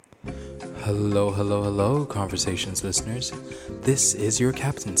Hello, Conversations listeners. This is your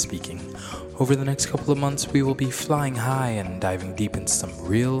captain speaking. Over the next couple of months, we will be flying high and diving deep into some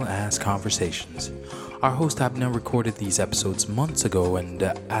real-ass conversations. Our host Abena recorded these episodes months ago, and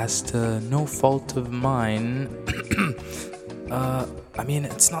as to no fault of mine,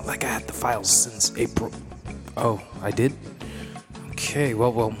 it's not like I had the files since April. Oh, I did? Okay,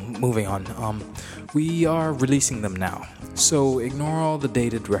 well, moving on. We are releasing them now. So ignore all the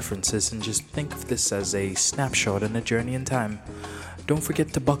dated references and just think of this as a snapshot in a journey in time. Don't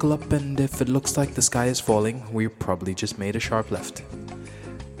forget to buckle up, and if it looks like the sky is falling, we probably just made a sharp left.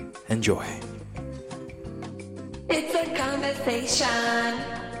 Enjoy. It's a conversation.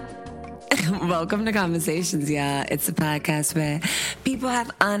 Welcome to Conversations, y'all. It's a podcast where people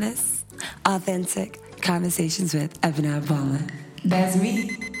have honest, authentic conversations with Abena. That's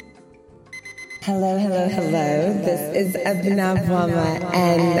me. Hello. This is Abena,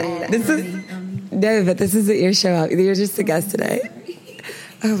 and this isn't your show. You're just a guest today.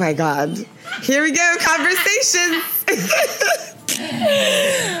 Oh my God. Here we go. Conversations.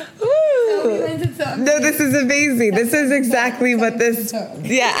 No, this is amazing. This is exactly what this...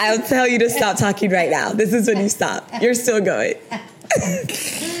 Yeah, I'll tell you to stop talking right now. This is when you stop. You're still going.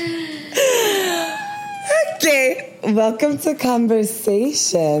 Okay, welcome to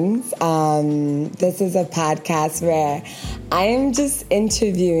Conversations. This is a podcast where I'm just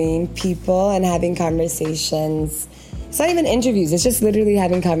interviewing people and having conversations. It's not even interviews. It's just literally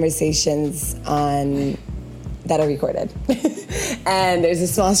having conversations that are recorded. And there's a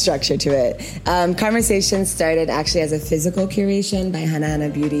small structure to it. Conversations started actually as a physical curation by Hannah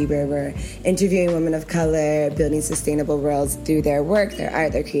Beauty, where we're interviewing women of color, building sustainable worlds through their work, their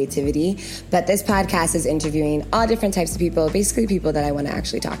art, their creativity. But this podcast is interviewing all different types of people, basically people that I want to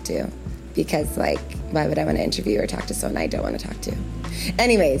actually talk to. Because, why would I want to interview or talk to someone I don't want to talk to?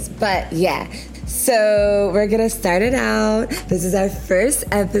 Anyways, but yeah. So we're going to start it out. This is our first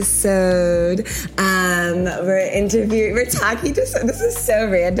episode. We're talking to, this is so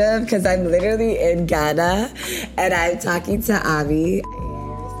random because I'm literally in Ghana and I'm talking to Ami.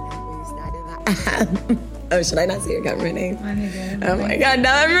 Oh, should I not say your government name? Oh my God,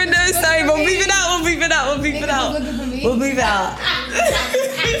 now everyone knows. Sorry, we'll bleep it out. We'll bleep it out.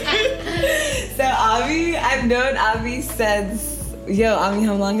 So Ami, I've known Ami since... Yo, Ami,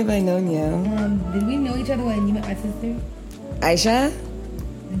 how long have I known you? Did we know each other when you met my sister? Aisha?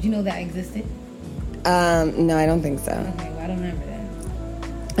 Did you know that existed? No, I don't think so. Okay, well, I don't remember that.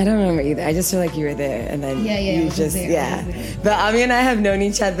 I don't remember either. I just feel like you were there, and then you just there. But Ami and I have known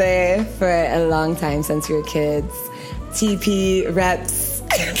each other for a long time since we were kids. TP reps.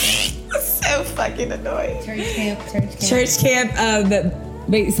 So fucking annoying. Church camp.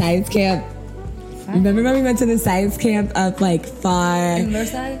 Science camp. Remember when we went to the science camp up far? In the north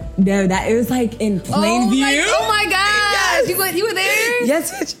side? No, it was in Plainview. Oh my God! Yes. You were there?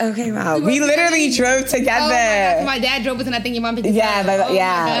 Yes, bitch. Okay, wow. We literally drove together. Oh my God. My dad drove us, and I think your mom picked us up. Yeah, wow.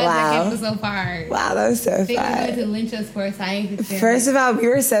 That camp was so far. Wow, that was so far. They were going to lynch us for a science experiment. First of all, we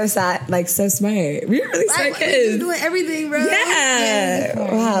were so smart. So smart. We were really smart kids. We were doing everything, bro. Yeah.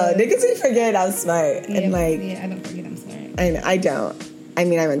 Wow. Niggas be forgetting I'm smart. Yeah, and I don't forget I'm smart. I don't. I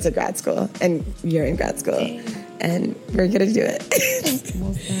mean, I went to grad school, and you're in grad school, and we're gonna do it.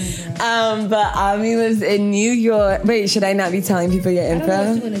 But Ami lives in New York. Wait, should I not be telling people your info? I don't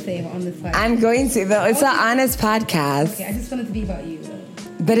know what you want to say on this podcast. I'm going to, though. It's an honest podcast. Okay, I just want it to be about you, though.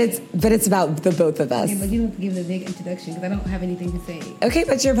 But it's about the both of us. Okay, but you don't have to give the big introduction because I don't have anything to say. Okay,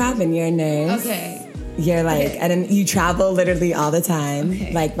 but you're popping. You're a nurse. Okay. You're and then you travel literally all the time,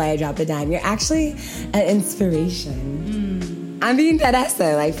 by a drop of a dime. You're actually an inspiration. I'm being dead ass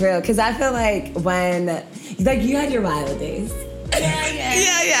though, for real, because I feel when, you had your wild days.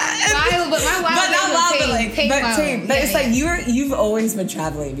 Yeah. Wild, but my wild days was tame. But it's you've always been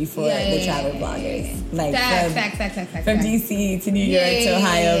traveling before the travel bloggers. Facts. From DC to New York to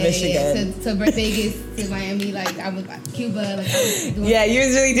Ohio, Michigan. To Vegas, to Miami, I was Cuba, I was doing you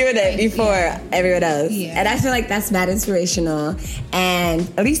was really doing it before everyone else. Yeah. And I feel that's mad inspirational. And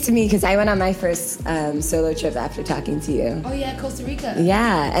at least to me, because I went on my first solo trip after talking to you. Oh yeah, Costa Rica.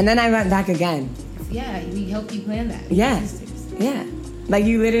 Yeah, and then I went back again. Yeah, we helped you plan that. Yeah. Yeah.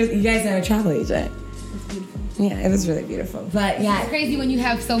 You guys are a travel agent. It's beautiful. Yeah, it was really beautiful. But yeah. It's crazy when you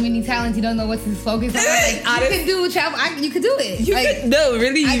have so many talents, you don't know what to focus on. You could do travel. You could do it. You could. No,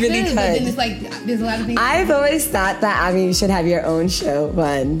 really, you really could. But then it's there's a lot of things. I've always thought that, you should have your own show,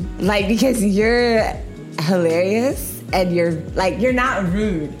 one. Because you're hilarious and you're not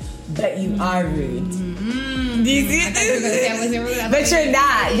rude, but you are rude. Do you see I thought you were gonna say I wasn't rude. But you're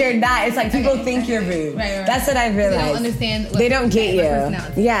not. You're not. It's like people think you're rude. Right. That's what I realized. They don't understand. They don't get you.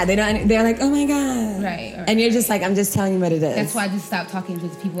 Personality. Yeah, they don't. They're like, oh my god. Right. And you're just like, I'm just telling you what it is. That's why I just stopped talking to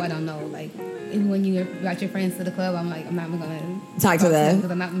people I don't know. Like, even when you got your friends to the club, I'm like, I'm not even gonna talk to them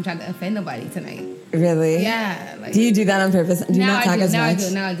because I'm not even trying to offend nobody tonight. Really? Yeah. Like, do you do that on purpose? Do you not talk as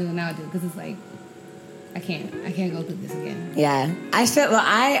much? Now I do. Because it's like, I can't go through this again. Yeah.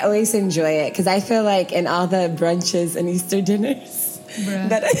 I always enjoy it because I feel like in all the brunches and Easter dinners.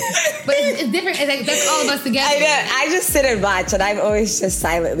 But it's different. It's like, that's all of us together. I know. I just sit and watch, and I'm always just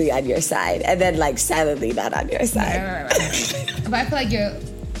silently on your side, and then like silently not on your side. Right. But I feel like you're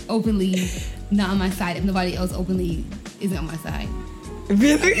openly not on my side if nobody else openly isn't on my side.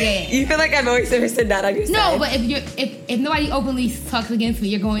 Really? Yeah. You feel like I'm always the person not on your side? No, but if nobody openly talks against me,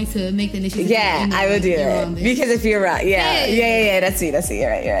 you're going to make the initiative. Yeah, I will do it because if you're right, yeah. That's me. You're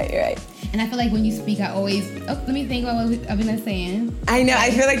right. And I feel like when you speak, I always let me think about what I've been saying. I know.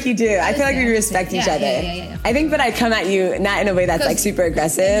 I feel like you do. I feel like we respect each other. Yeah. I think, but I come at you not in a way that's like super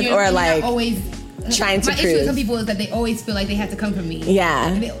aggressive or like always trying to my prove. issue with some people is that they always feel like they have to come from me.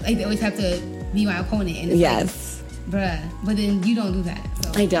 Yeah. They always have to be my opponent. And it's yes. Like, bruh. But then you don't do that.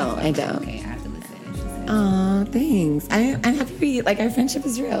 So I don't. Okay, I have to listen. Aw, thanks. I'm happy. Like our friendship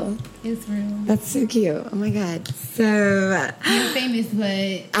is real. It's real. That's so cute. Oh my god. So you're famous,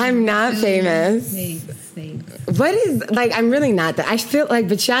 but I'm not famous. Thanks. What is like? I'm really not that. I feel like,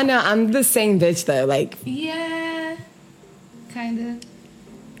 but y'all know I'm the same bitch though. Like yeah, kinda.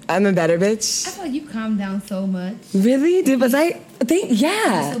 I'm a better bitch. I feel like you calmed down so much. Really? Was I?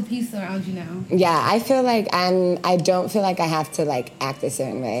 Yeah. There's so peace around you now. Yeah, I feel like I don't feel like I have to like act a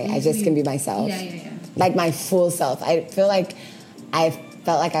certain way. I just can be myself. Yeah. Like my full self. I feel like I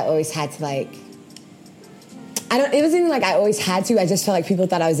felt like I always had to like. It wasn't even like I always had to. I just felt like people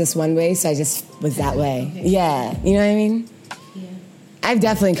thought I was this one way, so I just was that way. Okay. Yeah, you know what I mean? Yeah. I've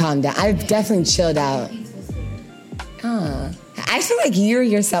definitely calmed down. I've definitely chilled out. I feel like you're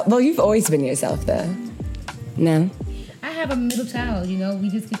yourself. Well, you've always been yourself, though. No? I have a middle child, you know? We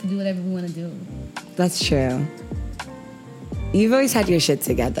just get to do whatever we want to do. That's true. You've always had your shit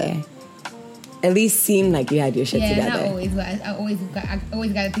together. At least seemed like you had your shit together. Yeah, not always, but I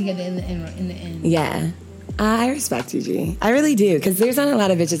always got it together in the end. Yeah. I respect you, G. I really do, because there's not a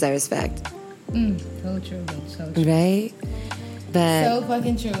lot of bitches I respect. So true, bitch. So true. Right? But so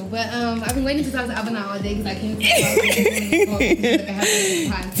fucking true. But I've been waiting to talk to Abena all day because I can't.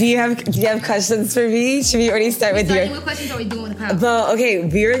 Do you have questions for me? Should we already start with your? What questions are we doing with the crowd? Well, okay,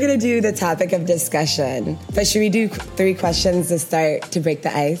 we're gonna do the topic of discussion, but should we do 3 questions to start to break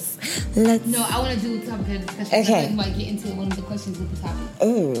the ice? No, I want to do topic of discussion. Okay. I might get into one of the questions with the topic.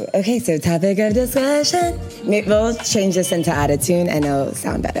 Oh, okay. So topic of discussion. We'll change this into autotune, and it'll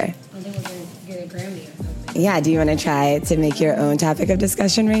sound better. Oh, then we're gonna get a Grammy or something. Yeah, do you want to try to make your own topic of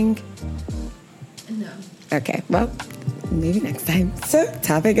discussion ring? No. Okay, well, maybe next time. So,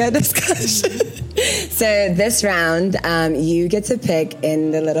 topic of discussion. So, this round, you get to pick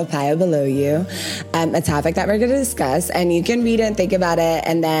in the little pile below you a topic that we're going to discuss, and you can read it and think about it,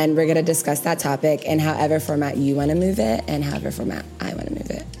 and then we're going to discuss that topic in however format you want to move it and however format I want to move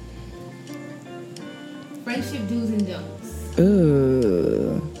it. Friendship do's and don'ts.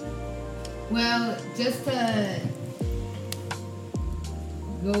 Ooh. Well, just to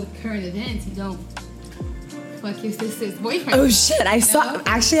go with current events, you don't fuck your sister's boyfriend. Oh shit! I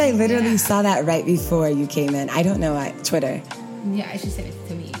literally Yeah. saw that right before you came in. I don't know what Twitter. Yeah, she sent it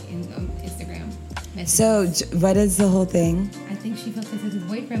to me in Instagram. Messages. So, what is the whole thing? I think she fucked her sister's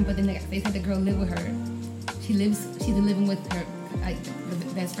boyfriend, but then they said the girl lived with her. She's been living with her, like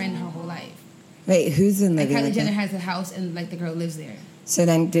the best friend her whole life. Wait, who's in Like living Kylie with Jenner her? has a house and like the girl lives there. So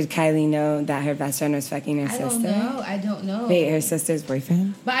then, did Kylie know that her best friend was fucking her sister? I don't know. Wait, her sister's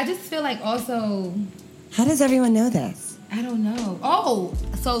boyfriend? But I just feel like also, How does everyone know this? I don't know. Oh,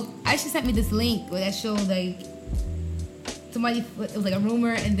 so Aisha sent me this link where that showed like somebody, it was like a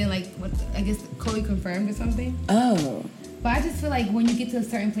rumor, and then like what I guess Chloe confirmed or something. Oh. But I just feel like when you get to a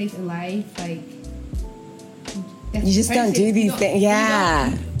certain place in life, like You just don't do these things.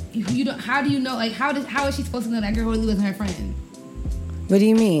 Yeah. You don't. How do you know? Like, how is she supposed to know that girl really wasn't her friend? What do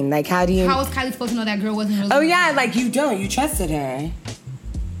you mean? Like, how do you... How is Kylie supposed to know that girl wasn't really? Oh, her yeah, friend? like, you don't. You trusted her.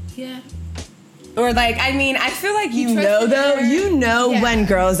 Yeah. Or, like, I mean, I feel like you know, trusted though. her. You know Yeah. when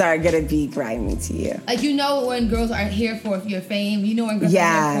girls are going to be grimy to you. Like, you know when girls are here for your fame. You know when girls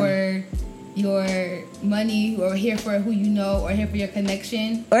Yeah. are here for your money, or here for who you know, or here for your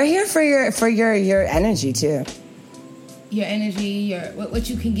connection. Or here for your energy, too. Your energy, what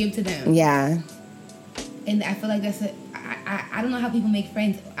you can give to them. Yeah. And I feel like I I don't know how people make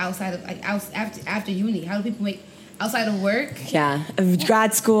friends outside of like after uni. How do people make outside of work? Yeah,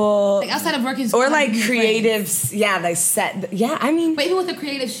 grad school. Like outside of work is or like creatives. Yeah, like set. Yeah, I mean, but even with the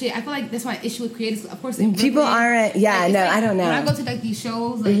creative shit, I feel like that's my issue with creatives. Of course, people aren't. Yeah, like, no, like, I don't know. When I go to like these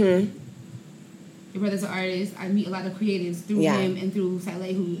shows, like your brother's an artist, I meet a lot of creatives through him and through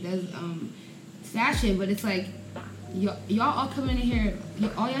Saleh, who does fashion. But it's like y'all all coming in here.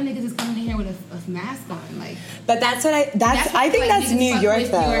 All y'all niggas is coming in here with a mask on, like. But that's what I think like, that's New York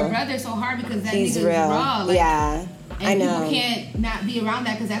though. Your brother so hard because that He's nigga's real. raw. Like, yeah, and I know. people can't not be around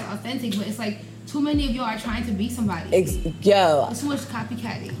that because that's authentic. But it's like too many of y'all are trying to be somebody. Yo. It's too much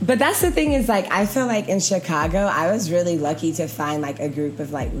copycatting. But that's the thing is like I feel like in Chicago I was really lucky to find like a group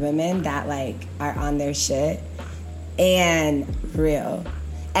of like women that like are on their shit and real.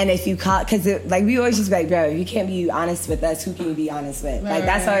 And if you call, because like we always just be like, bro, if you can't be honest with us, who can you be honest with? Like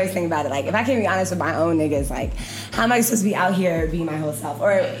that's how I always think about it. Like if I can't be honest with my own niggas, like how am I supposed to be out here being my whole self?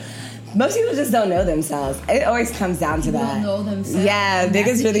 Or most people just don't know themselves. It always comes down to that. Don't know themselves. Yeah,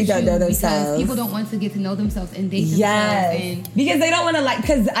 niggas really don't know themselves. Because people don't want to get to know themselves and date themselves. Yes, because they don't want to like.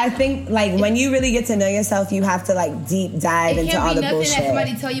 Because I think like when you really get to know yourself, you have to like deep dive into all the bullshit. It can't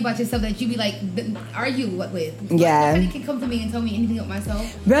be nothing that somebody tell you about yourself that you be like, argue with. Yeah, nobody can come to me and tell me anything about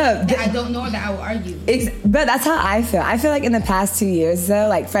myself, bro. That I don't know or that I will argue. But that's how I feel. I feel like in the past 2 years though,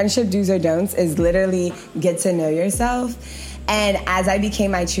 like friendship do's or don'ts is literally get to know yourself. And as I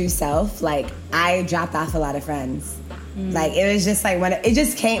became my true self, like I dropped off a lot of friends. Like it was just like when it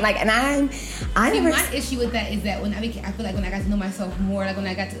just came like, and I never. My issue with that is that when I feel like when I got to know myself more, like when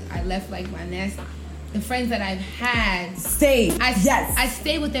I left like my nest, the friends that I've had stayed. I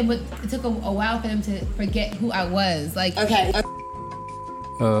stayed with them, but it took a while for them to forget who I was. Like okay.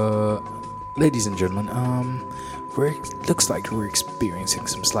 Ladies and gentlemen, looks like we're experiencing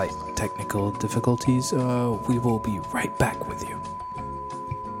some slight technical difficulties. We will be right back with you.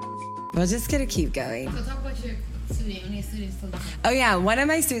 We're just gonna keep going. So talk about your student. When your students told you. Oh yeah, one of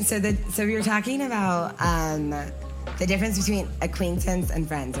my students. So we were talking about the difference between acquaintance and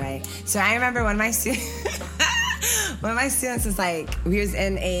friends, right? So I remember one of my students. One of my students was like, we was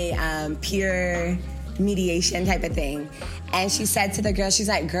in a peer mediation type of thing, and she said to the girl, she's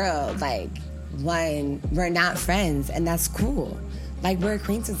like, "Girl, like." One, we're not friends, and that's cool. Like, we're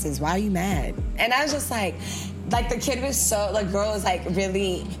acquaintances. Why are you mad? And I was just like the kid was so, the girl was like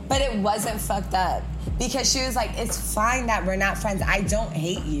really, but it wasn't fucked up because she was like, it's fine that we're not friends. I don't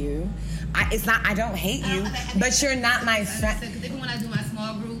hate you. I don't hate you, but you're not my friend. Because even when I do my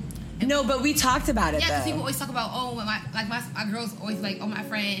small group. No, but we talked about it. Yeah, because people always talk about, my girl's always like, oh, my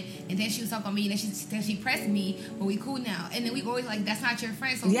friend, and then she was talking about me, and then she pressed me, but we cool now. And then we always like, that's not your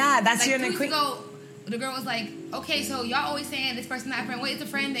friend. So yeah, that's like, your 2 weeks ago, the girl was like, okay, so y'all always saying this person's not a friend. What is a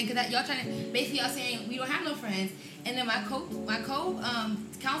friend then? Because y'all trying to, basically y'all saying we don't have no friends. And then my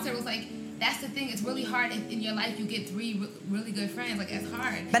counselor was like, that's the thing. It's really hard in your life. You get 3 really good friends. Like, it's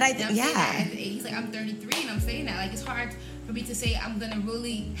hard. But he's like, I'm 33 and I'm saying that. Like, it's hard for me to say I'm gonna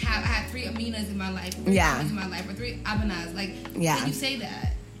really I have 3 Aminas in my life. 3 Aminas in my life, or 3 Abenas. Like, can you say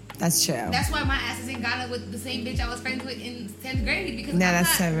that? That's true. That's why my ass is in Ghana with the same bitch I was friends with in 10th grade because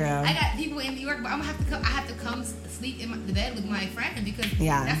so real. I got people in New York, but I'm gonna have to come sleep in the bed with my friend because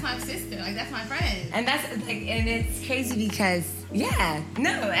that's my sister. Like, that's my friend. And that's like, and it's crazy because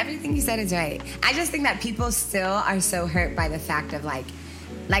everything you said is right. I just think that people still are so hurt by the fact of like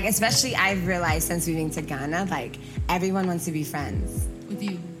especially I've realized since moving to Ghana, like everyone wants to be friends with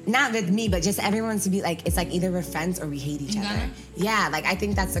you. Not with me, but just everyone wants to be like, it's like either we're friends or we hate each other. Ghana? Yeah, like I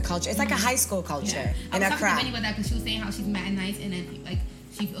think that's the culture. It's like a high school culture. I was talking to Benny about that because she was saying how she's mad nice and then like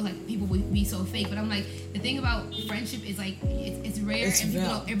she feels like people would be so fake. But I'm like, the thing about friendship is like it's rare and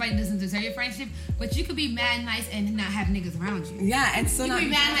everybody doesn't deserve your friendship. But you could be mad nice and not have niggas around you. Yeah, it's still you not. You can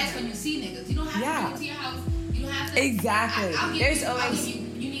be mad nice when you see niggas. You don't have to go to your house. You don't have to. Exactly. I'll give you.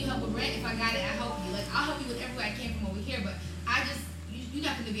 You need help with rent. If I got it, I'll help you. Like, I'll help you with everywhere I can from over here. But you're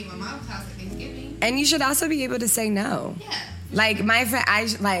not going to be at my mom's house at Thanksgiving. And you should also be able to say no. Yeah. Like, my friend,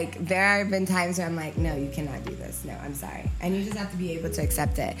 there have been times where I'm like, no, you cannot do this. No, I'm sorry. And you just have to be able to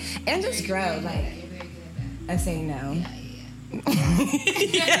accept it. And just grow, you're very good at that. I say no.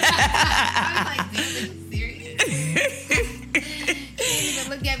 Yeah. I was like, dude, serious? You didn't even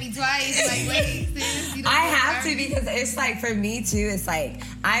look at me twice. Like, wait, sis, you don't I have to because it's like, for me too, it's like,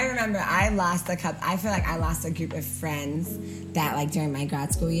 I remember I feel like I lost a group of friends that like during my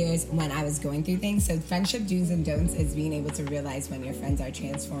grad school years when I was going through things. So friendship do's and don'ts is being able to realize when your friends are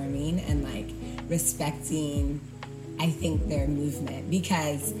transforming and like respecting, I think, their movement.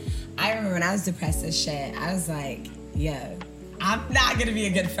 Because I remember when I was depressed as shit, I was like, yo, I'm not gonna be a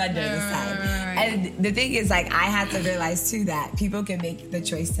good friend during this time. And the thing is, like, I had to realize too that people can make the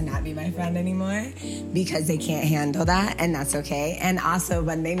choice to not be my friend anymore because they can't handle that, and that's okay. And also,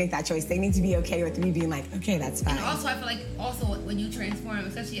 when they make that choice, they need to be okay with me being like, okay, that's fine. And also, I feel like when you transform,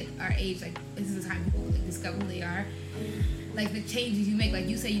 especially at our age, like this is the time people like discover who they are. Like the changes you make, like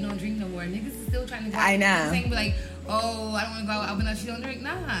you say you don't drink no more. Niggas is still trying to go. I know. Saying, be like, oh, I don't want to go out, but no, she don't drink.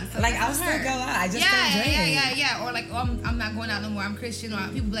 Nah. So like I'll still go out. I just don't drink. Yeah. Or like, oh, I'm not going out no more. I'm Christian. Or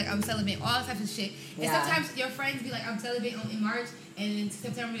people be like, I'm celibate. All types of shit. And sometimes your friends be like, I'm celibate in March, and in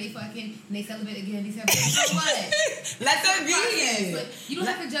September they fucking and they celibate again. December. So what? Let them be. But you don't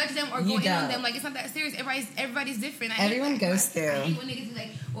have to judge them or go in on them. Like it's not that serious. Everybody's different. Everyone goes through. I hate when niggas be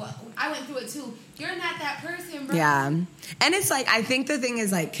like, well, I went through it too. You're not that person, bro. Yeah. And it's like, I think the thing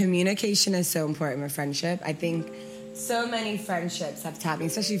is like communication is so important with friendship. I think so many friendships have taught me,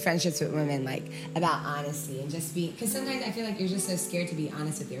 especially friendships with women, like about honesty and just being, because sometimes I feel like you're just so scared to be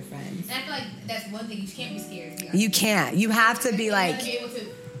honest with your friends. And I feel like that's one thing, you can't be scared. You can't. You have to be like. Be able to,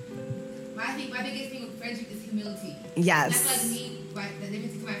 my biggest thing with friendship is humility. Yes. And I feel like me, right, the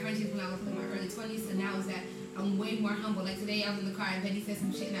difference between my friendships when I was in my early 20s to now is that I'm way more humble. Like today I was in the car and Benny said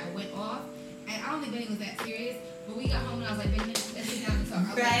some shit and I went off. And I don't think Benny was that serious, but we got home and I was like, Benny, let's sit down and talk. I was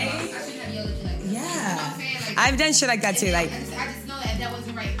right? Like, I shouldn't have yelled at you like that. Yeah. You know what I'm saying? Like, I've done shit like that too. Like, I just know that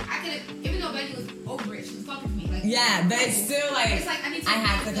wasn't right. I could have, even though Benny was over it, she was talking to me. Like, yeah, but it's still like, it's like I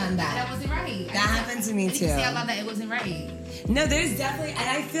have to come back. That wasn't right. That happened to me too. I need to say out loud that it wasn't right. No, there's definitely, and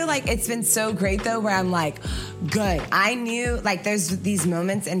I feel like it's been so great though, where I'm like, good. I knew, like, there's these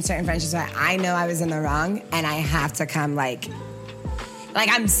moments in certain friendships where I know I was in the wrong, and I have to come like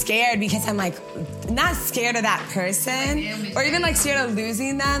I'm scared because I'm like, not scared of that person or even like scared of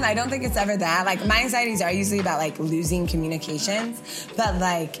losing them. I don't think it's ever that. Like my anxieties are usually about like losing communications, but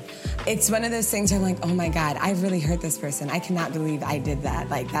like it's one of those things where I'm like, oh my God, I really hurt this person. I cannot believe I did that.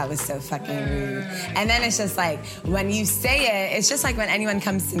 Like that was so fucking rude. And then it's just like, when you say it, it's just like when anyone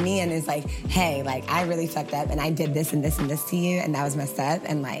comes to me and is like, hey, like I really fucked up and I did this and this and this to you and that was messed up,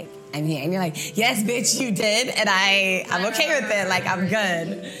 and like, I'm here. And you're like, yes, bitch, you did. And I'm okay with it. Like, I'm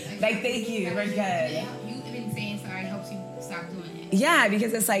good. Like, thank you. We're good. Yeah, you even saying sorry helps you stop doing it. Yeah,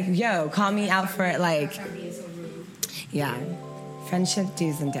 because it's like, yo, call me out for it. Like, Stop being so rude. yeah. Friendship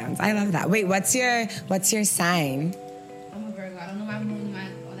do's and don'ts. I love that. Wait, what's your sign? I'm a Virgo. I don't know why I'm doing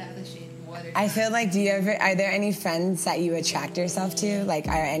all that other shit. Water. I feel like, are there any friends that you attract yourself to? Like,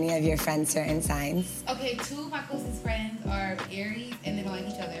 are any of your friends certain signs? Okay, 2 of my closest friends are Aries, and they don't like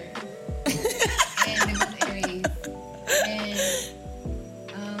each other. And they're both Aries. And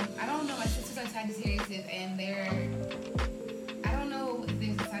I don't know, my sisters are Sagittarius, and I don't know if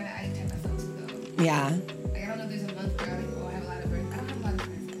there's a sign that I attach myself to though. Yeah. Like I don't know if there's a month where I have a lot of birds. I don't have a lot of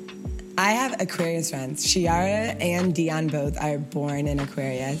friends. I have Aquarius friends. Shiara and Dion both are born in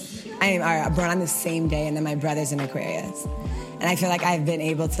Aquarius. Are born on the same day, and then my brother's in Aquarius. And I feel like I've been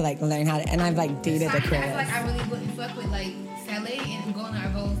able to like learn how to, and I've like dated I Aquarius. feel like I really wouldn't fuck with like Sally and Golden are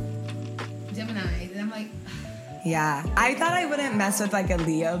both Geminis, and I'm like, yeah. I thought I wouldn't mess with like a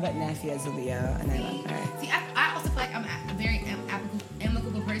Leo, but Nephi is a Leo, and I love her. see, I also feel like I'm a very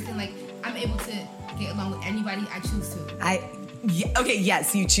amicable person. Like I'm able to get along with anybody I choose to. Okay,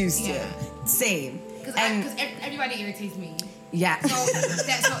 yes, you choose to. Yeah. Same. Because And everybody irritates me. yeah. So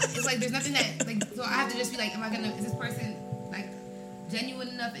it's like there's nothing that like. So I have to just be like, is this person like genuine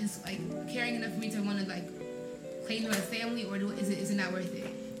enough and like caring enough for me to want to like claim them as family, or is it not worth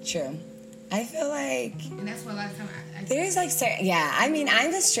it? True. I feel like And that's why a lot of time there's like certain, yeah. I mean,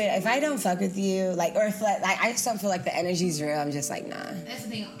 I'm just straight. If I don't fuck with you, like, or if like I just don't feel like the energy's real, I'm just like, nah. That's the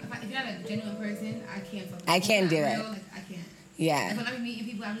thing. If you're not a genuine person, I can't fuck with you. I can't do it. Like, I can't. Yeah. Like, when I be meeting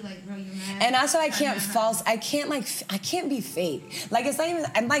people, I be like, bro, you're mad. And also, I can't be fake. Like, it's not even,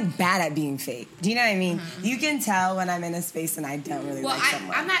 I'm like bad at being fake. Do you know what I mean? Mm-hmm. You can tell when I'm in a space and I don't really like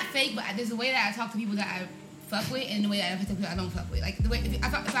someone. I'm not fake, but there's a way that I talk to people that I fuck with, and the way that I talk to people I don't fuck with. Like, the way, if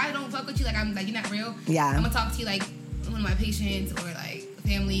I don't fuck with you, like, I'm like, you're not real. Yeah. I'm gonna talk to you like one of my patients or like a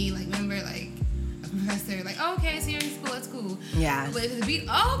family, like, member, like a professor. Like, oh, okay, so you're in school, that's cool. Yeah. But if it's a beat,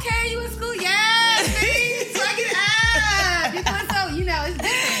 oh, okay, you in school, yes, thanks, so I get because so, you know, it's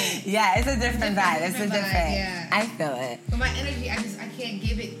different. Yeah, it's a different vibe. It's a different. Yeah. I feel it. But my energy, I can't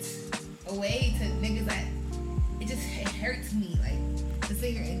give it away to niggas that it hurts me, like, to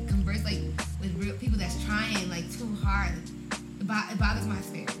sit here and converse like with real people that's trying like too hard. It bothers my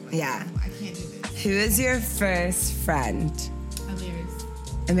spirit. Like, Yeah. I can't do this. Who is your first friend? Amaris.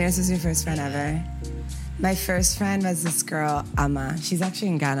 Amaris was your first friend ever. My first friend was this girl, Amma. She's actually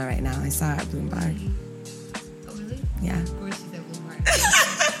in Ghana right now. I saw her at Bloomberg. Oh, really? Yeah. Of course she's at Bloomberg.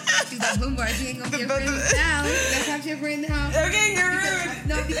 She's at Lumbar. She ain't gonna be a friend now. That's how she's a friend now. Okay, you're rude.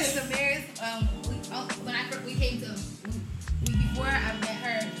 No, because the Maris, when we came to, before I met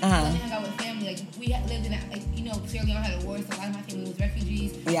her, we hung out with family. Like, we had lived in, Sierra Leone had a war, so a lot of my family was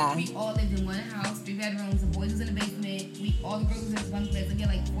refugees. Yeah. We all lived in one house, 3 bedrooms. The boys was in the basement. All the girls was in bunk beds. We had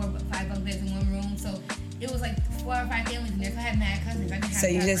like 4 or 5 bunk beds in one room. So it was like 4 or 5 families in there. So I had mad cousins. I didn't have So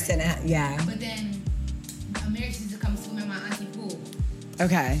you just didn't have, yeah. But then Mary used to come swim in my auntie pool.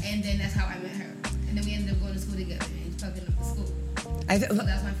 Okay. And then that's how I met her. And then we ended up going to school together and fucking up to school. So that was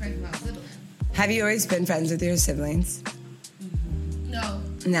my friend from when I was little. Have you always been friends with your siblings? No.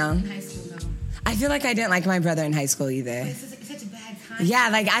 No? In high school, no. I feel like I didn't like my brother in high school either. It's such a bad time. Yeah,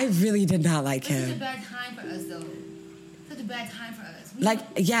 like I really did not like It's him. such a bad time for us, though. Such a bad time for us.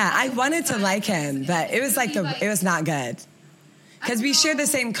 I wanted to like him, but it was it was not good. Because we shared the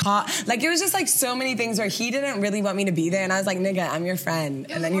same car. Like, it was just like so many things where he didn't really want me to be there. And I was like, nigga, I'm your friend.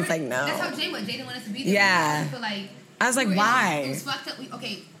 And then he's like, no. That's how Jay was. Jay didn't want us to be there. Yeah. I was like, why? It was fucked up. We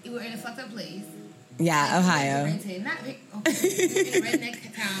were in a fucked up place. Yeah, Ohio. We were in a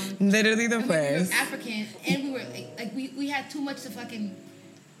redneck town. Literally the We worst. were African, and we were we had too much to fucking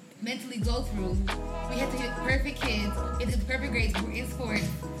mentally go through. We had to get perfect kids, get the perfect grades. We were in sports.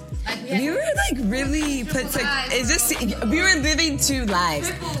 We were like really put to. It's just we were living 2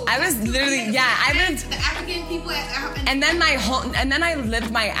 lives. I was literally the African people, and then I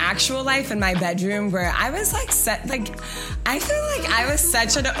lived my actual life in my bedroom where I was like I feel like I was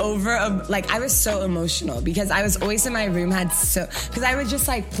such an I was so emotional because I was always in my room because I would just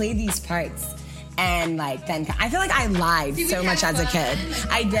like play these parts. And like then I feel like I lied so much as a kid.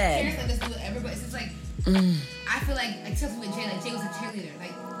 I did. Parents understood everybody. It's just like I feel like especially with Jay, Jay was a cheerleader.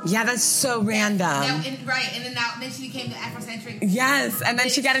 Yeah, that's so random. And then she became the Afrocentric. Yes, and then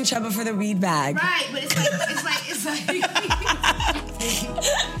she got in trouble for the weed bag. Right, but it's like it's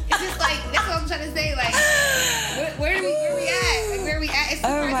just like that's what I'm trying to say. Like, where we at? Like, where we at? It's too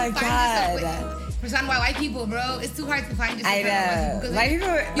hard my to find God. For some white people, bro, it's too hard to find yourself. I know. White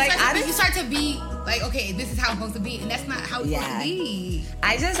people, you start to be like, okay, this is how I'm supposed to be, and that's not how it's supposed to be.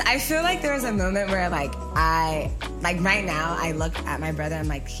 I feel like there was a moment where right now I look at my brother, I'm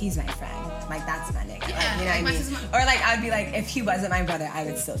like, he's my friend. Like, that's my nigga. Yeah, you know what I mean? Or like, I would be like, if he wasn't my brother, I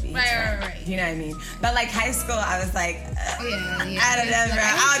would still be his friend. Right. You know what I mean? But like high school, I was like, I don't know, bro.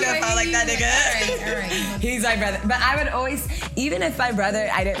 I don't know if I like that nigga. All right. He's my brother. But I would always, even if my brother,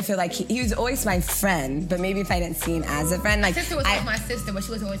 I didn't feel like he was always my friend. But maybe if I didn't see him as a friend, like my sister was always my sister, but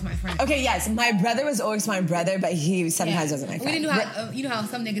she wasn't always my friend. Okay, yes, my brother was always my brother, but he sometimes wasn't my friend. We didn't know how you know how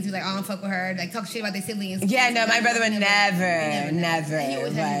some niggas be like, oh, I don't fuck with her, like talk shit about their siblings. Yeah, no, my brother would never.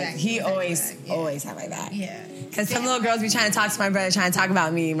 He always had my back. Yeah. Because some little girls be trying to talk to my brother, trying to talk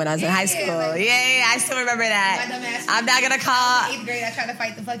about me when I was in high school. I still remember that. I'm not gonna call. In 8th grade, I tried to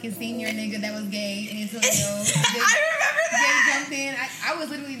fight the fucking senior nigga that was gay in Antonio. I remember that. Jay jumped in. I was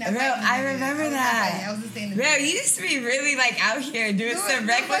literally not Bro, I remember that. I was just standing. Bro, you used to be really like out here doing some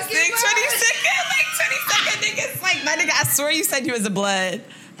reckless things. 20-second niggas. Like, my nigga, I swear you said you was a blood.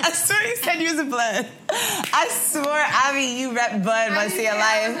 I swear you said you was a blood. I swore, Abby, you rep blood once in your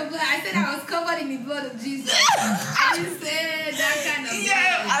life. I said I was covered in the blood of Jesus. I just said that kind of blood.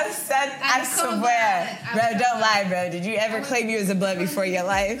 I swear. Bro, don't lie, bro. Did you ever claim you was a blood before your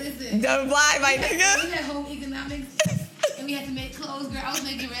life? Listen, don't lie, my nigga. We had home economics, and we had to make clothes, girl. I was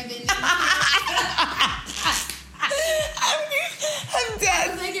making revenue. I'm dead.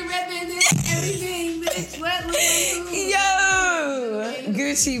 I was making revenue, everything, bitch. What? Yo!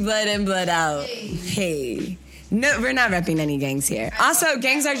 Gucci blood in, blood out. Hey. No, we're not repping any gangs here. Also,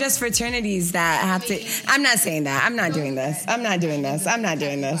 gangs are just fraternities that have to... I'm not saying that. I'm not doing this.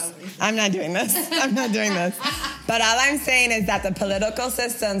 But all I'm saying is that the political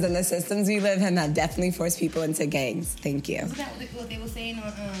systems and the systems we live in have definitely forced people into gangs. Thank you. Isn't that what they were saying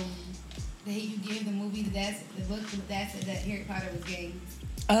on the Hate You Give, the movie, the book, that said that Harry Potter was gay?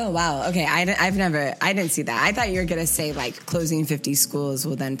 Oh, wow. Okay, I didn't see that. I thought you were going to say, like, closing 50 schools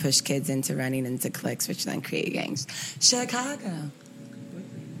will then push kids into running into cliques, which then create gangs. Chicago.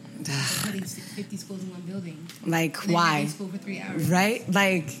 Putting 50 schools in one building. Like, why? School for 3 hours. Right?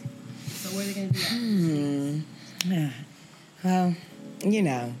 Like... So where are they going to be at? Yeah. Well, you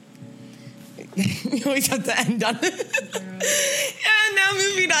know. You always have to end on it. And now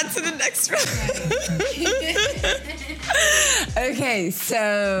moving on to the next round. Okay,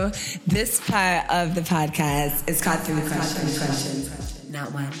 so this part of the podcast is called 3 questions.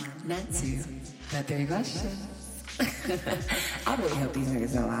 Not 1, not 2, but 3 questions. I really hope these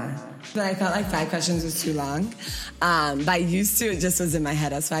niggas don't lie. But I felt like 5 questions was too long. By used to, it just was in my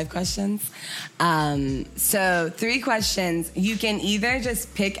head as 5 questions. So 3 questions. You can either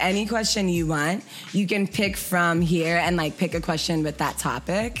just pick any question you want. You can pick from here and like pick a question with that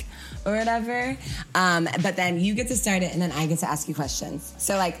topic or whatever. But then you get to start it and then I get to ask you questions.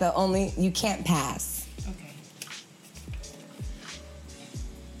 So like you can't pass.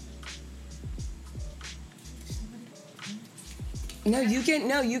 No, you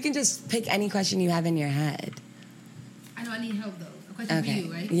can just pick any question you have in your head. I know I need help though. A question for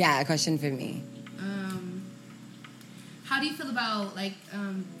you, right? Yeah, a question for me. How do you feel about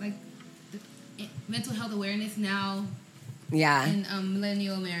mental health awareness now? Yeah. In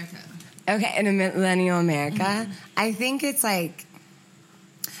millennial America. Okay, in millennial America, Mm-hmm. I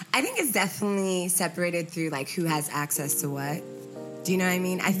think it's definitely separated through like who has access to what. Do you know what I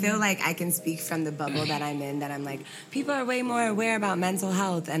mean? I feel like I can speak from the bubble that I'm in, that I'm like, people are way more aware about mental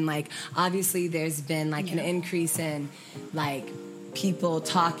health. And like, obviously there's been like an increase in like people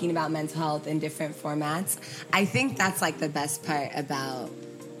talking about mental health in different formats. I think that's like the best part about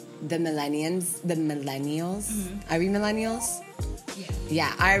the millennials. Mm-hmm. Are we millennials?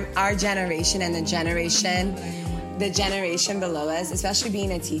 Yeah. Our generation and the generation below us, especially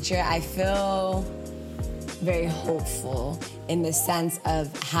being a teacher, I feel very hopeful in the sense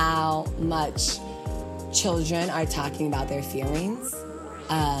of how much children are talking about their feelings,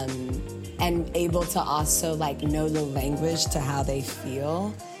 and able to also like know the language to how they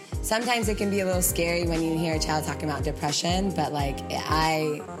feel. Sometimes it can be a little scary when you hear a child talking about depression, but like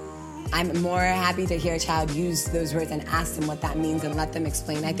I'm more happy to hear a child use those words and ask them what that means and let them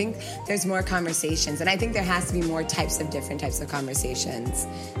explain. I think there's more conversations, and I think there has to be more different types of conversations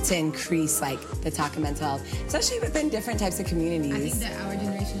to increase like the talk of mental health, especially within different types of communities. I think that our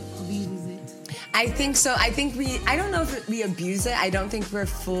generation abuses it. I think so. I don't know if we abuse it. I don't think And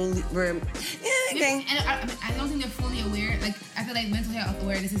I don't think they're fully aware. Like, I feel like mental health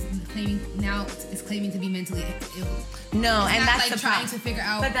awareness is claiming to be mentally ill. No, it's and not that's like the trying problem. to figure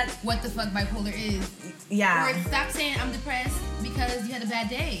out what the fuck bipolar is. Yeah. Or stop saying I'm depressed because you had a bad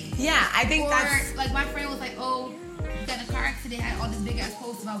day. Yeah, I think that's... Or, like, my friend was like, oh, you got in a car accident, had all this big-ass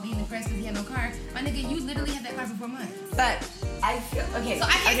post about being depressed because he had no car. My nigga, you literally had that car for 4 months. But I feel... Okay. So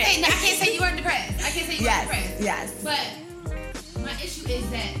I can't say you weren't depressed. I can't say you weren't depressed. Yes. But my issue is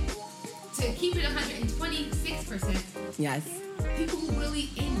that to keep it 126%, yes, people who really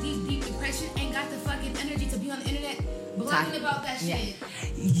in deep depression ain't got the fucking energy to be on the internet blogging about that shit.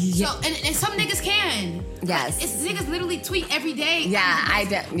 Yeah. So and some niggas can. Yes. It's niggas literally tweet every day. Yeah, I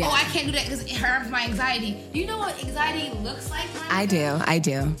do. Yeah. Oh, I can't do that because it harms my anxiety. Do you know what anxiety looks like? I do. You get what I'm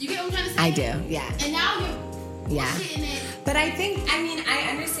trying to say? I do. Yeah. And now you're shitting it. But I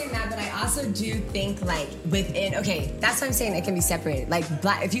understand that, but I also do think like within, okay, that's what I'm saying, it can be separated. Like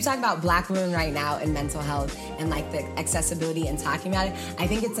if you talk about Black women right now in mental health and like the accessibility and talking about it, I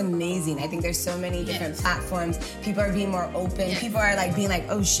think it's amazing. I think there's so many different platforms. People are being more open. Yes. People are like being like,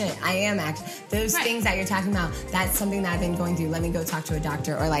 oh shit, I am acting. Those things that you're talking about, that's something that I've been going through. Let me go talk to a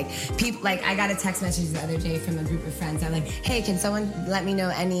doctor. Or like people, like I got a text message the other day from a group of friends. I'm like, hey, can someone let me know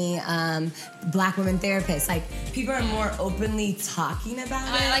any Black women therapists? Like people are more openly talking about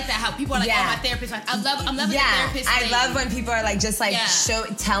it. I like that, how people are like, oh, my therapist. I'm loving the therapist. I love when people are like just like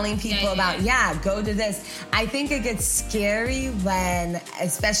telling people about, go to this. I think it gets scary when,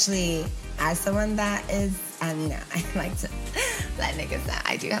 especially as someone that is, I like to let niggas know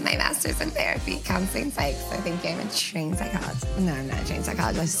I do have my master's in therapy, counseling, psych. So I think I'm a trained psychologist. No, I'm not a trained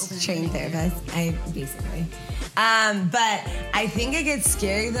psychologist, trained therapist. Basically. But I think it gets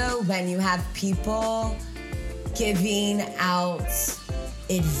scary though when you have people giving out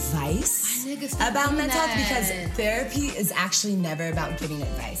advice about mental health, because therapy is actually never about giving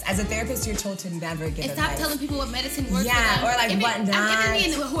advice. As a therapist, you're told to never give advice. Stop telling people what medicine works for them. Yeah, or like what not. I'm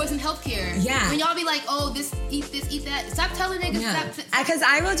giving me who is in healthcare. Yeah. When y'all be like, oh, eat that. Stop telling niggas. Yeah. Because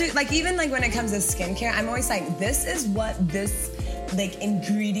I will do, like even like when it comes to skincare, I'm always like, this is what this like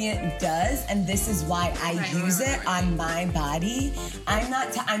ingredient does, and this is why I use it on my body.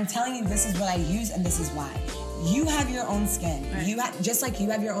 I'm telling you this is what I use and this is why. You have your own skin. Right. Just like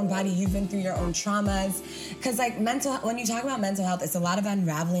you have your own body, you've been through your own traumas. Because like when you talk about mental health, it's a lot of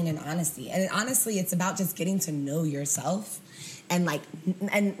unraveling and honesty. And honestly, it's about just getting to know yourself and like,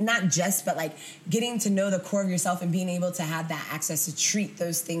 and not just, but like getting to know the core of yourself and being able to have that access to treat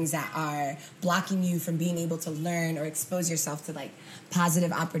those things that are blocking you from being able to learn or expose yourself to like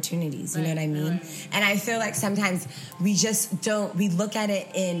positive opportunities. You know what I mean? Right. And I feel like sometimes we just don't, we look at it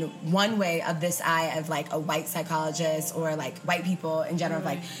in one way of this eye of like a white psychologist or like white people in general,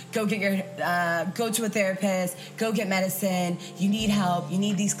 like go get your, go to a therapist, go get medicine, you need help, you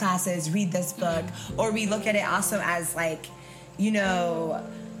need these classes, read this book. Or we look at it also as like, you know,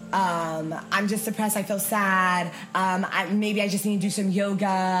 I'm just depressed, I feel sad, maybe I just need to do some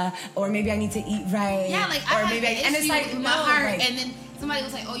yoga, or maybe I need to eat right. Yeah, like, or I maybe have and it's like, in no, my heart, like, and then somebody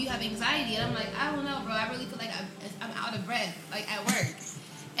was like, oh, you have anxiety, and I'm like, I don't know, bro, I really feel like I'm out of breath, like, at work.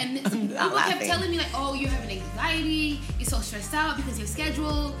 And people kept telling me, like, oh, you're having anxiety, you're so stressed out because your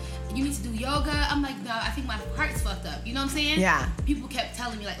schedule, you need to do yoga. I'm like, no, I think my heart's fucked up, you know what I'm saying? Yeah. People kept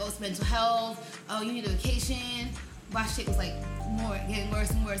telling me, like, oh, it's mental health, oh, you need a vacation. My shit was like getting worse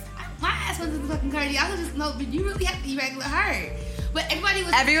and worse. My ass wasn't fucking crazy. I was just, no, but you really have to eat regular heart. But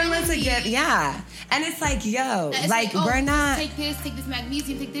everyone was to get, yeah. And it's like, yo, it's like oh, we're not. Take this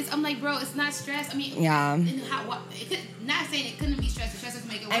magnesium, take this. I'm like, bro, it's not stress. I mean, yeah. Not saying it couldn't be stress. Stress doesn't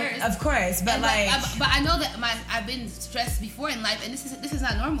make it worse. Of course, but but I know that I've been stressed before in life, and this is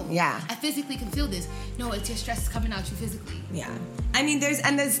not normal. Yeah. I physically can feel this. No, it's your stress is coming out you physically. Yeah. I mean,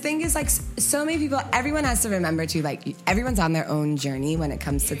 this thing is like so many people. Everyone has to remember too. Like everyone's on their own journey when it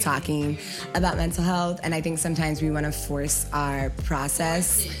comes to talking about mental health, and I think sometimes we want to force our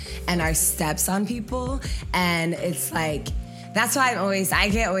process and our steps on people, and it's like that's why I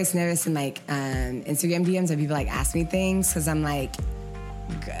get always nervous in like Instagram DMs when people like ask me things, because I'm like,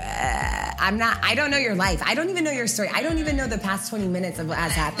 I don't know your life, I don't even know your story, I don't even know the past 20 minutes of what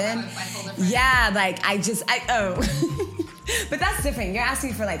has happened. Yeah, like but that's different. You're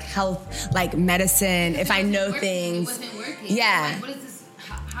asking for like health, like medicine, if I know things. It wasn't working. Yeah. Like, what is this?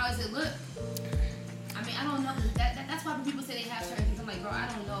 How does it look? I mean, I don't know. That's why when people say they have certain things, I'm like, bro, I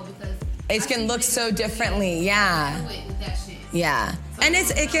don't know, because it can look so differently. Yeah. Do it with that shit. Yeah. So and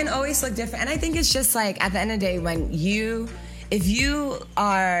it can always look different. And I think it's just like at the end of the day, if you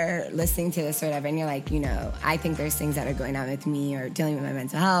are listening to this or whatever, and you're like, you know, I think there's things that are going on with me or dealing with my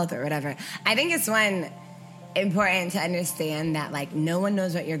mental health or whatever, I think it's important to understand that like no one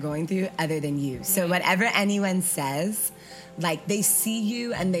knows what you're going through other than you. So whatever anyone says, like they see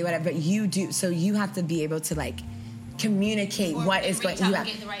you and they whatever, but you do. So you have to be able to like communicate what is going on.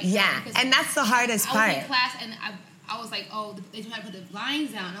 Yeah, and that's the hardest part. I was in class and I was like, oh, they try to put the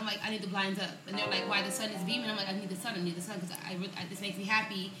blinds down. I'm like, I need the blinds up. And they're like, why the sun is beaming? I'm like, I need the sun because this makes me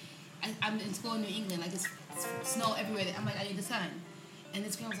happy. I'm in school in New England, like it's snow everywhere. I'm like, I need the sun. And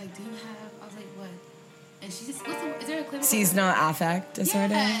this girl was like, do you have? I was like, what? And she just, is there a clinical? Seasonal affect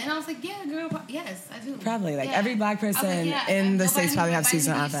disorder? Yeah, and I was like, yeah, girl, yes, I do. Probably, like every black person in the States probably have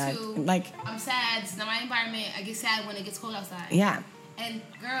seasonal affect. Like, I'm sad, it's not my environment, I get sad when it gets cold outside. Yeah. And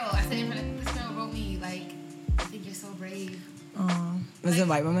girl, I said in front of, this girl wrote me, like, I think you're so brave. Oh, was it a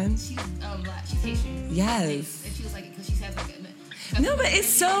white woman? She's black, she's Haitian. Yes. And she was like, because she says like, no, but it's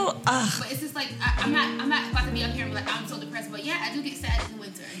so. But it's just like I'm not about to be up here and be like I'm so depressed. But yeah, I do get sad in the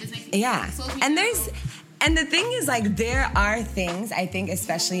winter. It just makes me and the thing is like there are things I think,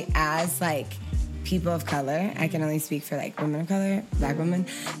 especially as like people of color, I can only speak for like women of color, black women.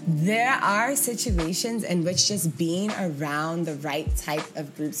 There are situations in which just being around the right type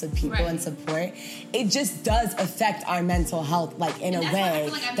of groups of people and support, it just does affect our mental health, like in a way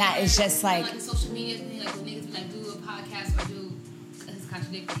that is just like social media thing, like when niggas like do a podcast or do.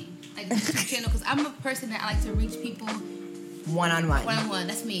 Contradicting, like channel, because I'm a person that I like to reach people one-on-one.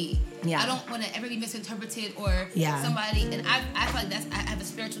 That's me. Yeah, I don't want to ever be misinterpreted or somebody. And I feel like I have a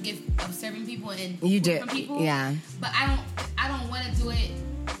spiritual gift of serving people and you do from people. Yeah, but I don't want to do it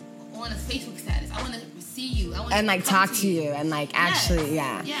on a Facebook status. I want to see you. I want and like talk to you and like actually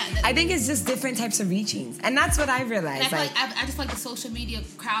I think it's just different types of reachings, and that's what I realized. And I just feel like the social media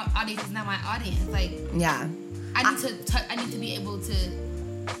crowd audience is not my audience. Like I need to be able to.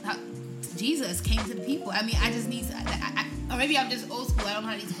 Jesus came to the people. I mean, I just need to. Or maybe I'm just old school. I don't know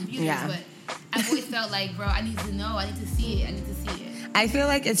how to use computers, but I've always felt like, bro, I need to know. I need to see it. I feel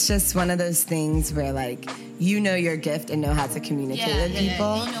like it's just one of those things where, like, you know your gift and know how to communicate with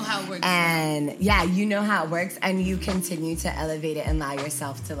people. Yeah. You know how it works. And, you know how it works, and you continue to elevate it and allow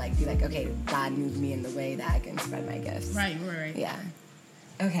yourself to, like, be like, okay, God moved me in the way that I can spread my gifts. Right. Yeah.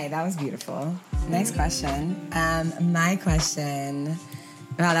 Okay, that was beautiful. Next question. My question...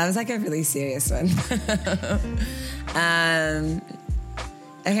 Wow, that was like a really serious one.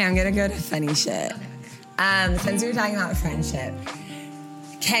 Okay, I'm gonna go to funny shit. Since we were talking about friendship,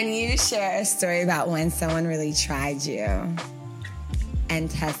 can you share a story about when someone really tried you? and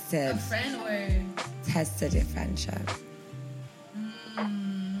tested A friend or... tested your friendship.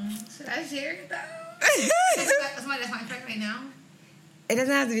 Should I share it though? Somebody that's my friend right now? It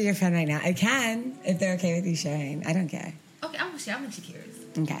doesn't have to be your friend right now. It can, if they're okay with you sharing. I don't care. Okay, I'm gonna share. I'm gonna she cares.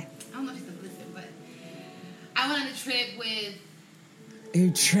 Okay. I don't know if she's gonna listen, but I went on a trip with...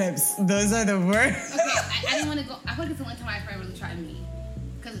 Who trips? Those are the worst. Okay, I didn't want to go... I feel like it's the one time my friend really tried me.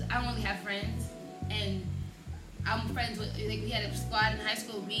 Because I don't really have friends. And I'm friends with... Like, we had a squad in high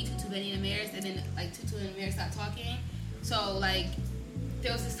school, me, Tutu, Benny, and Amaris. And then, like, Tutu and Amaris stopped talking. So, like...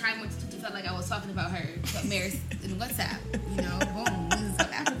 There was this time where Tutu felt like I was talking about her, but Maris in WhatsApp, you know, boom, this is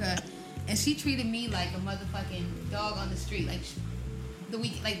South Africa, and she treated me like a motherfucking dog on the street, like the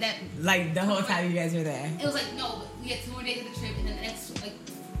week, like that. Like the whole time you guys were there. It was like no, we had 2 more days of the trip, and then the next like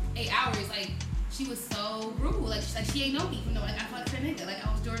 8 hours, like she was so rude, like she ain't know me, you know, like I fucked her nigga, like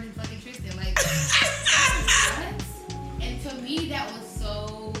I was Jordan fucking Tristan, like what? And to me that was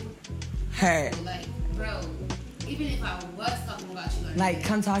so hurt. Like bro. Even if I was talking about you, like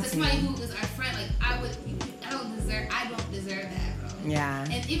come talk to me. Somebody who is our friend, like I don't deserve that, bro. Yeah.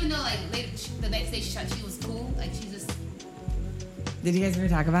 And even though like later, the next day she was cool, like she just. Did you guys ever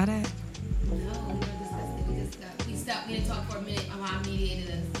talk about it? No, we were discussing. We stopped. We didn't talk for a minute. My mom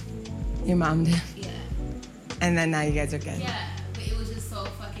mediated us. Your mom did. Yeah. And then now you guys are good. Yeah, but it was just so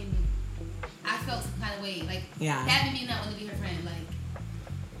fucking. I felt some kind of way, like yeah. That made me not want to be her friend, like.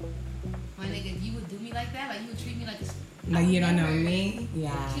 My nigga, you would do me like that? Like you would treat me like a... Like you don't know me?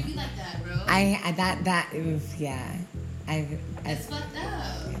 Yeah. Treat me like that, bro. It was, yeah. It's fucked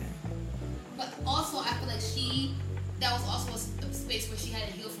up. Yeah. But also, I feel like that was also a space where she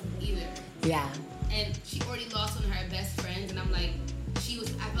hadn't healed from either. Yeah. And she already lost one of her best friends, and I'm like, I feel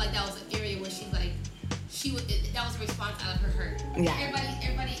like that was an area where she's like, that was a response out of her hurt. Yeah.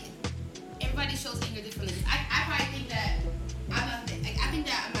 Everybody shows anger differently. I probably think that I'm not an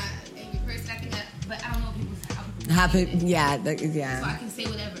angry person. I think that, but I don't know people's how people yeah. So I can say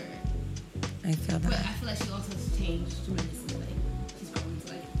whatever. I feel that. But I feel like she also has changed tremendously. Like she's grown into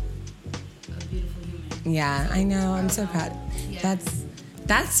like a beautiful human. Yeah, I know. I'm so proud. Yeah.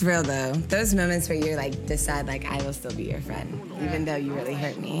 That's real though. Those moments where you like decide like I will still be your friend, even though you really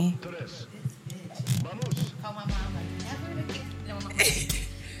hurt me. Call my mom like never again. No, my mom like,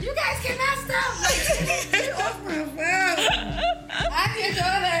 you guys cannot stop. Like, get off my phone. I'm your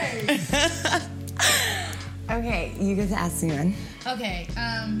daughter. Okay, you get to ask me one. Okay,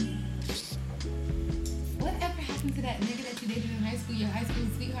 whatever happened to that nigga that you dated in high school, your high school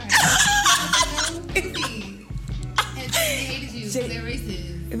sweetheart? And they hated you because they're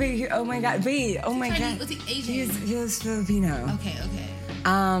racist. Wait, oh my god, Was he Asian? He was Filipino. Okay.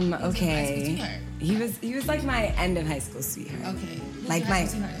 Okay. He was like my end of high school sweetheart. Okay. Like my,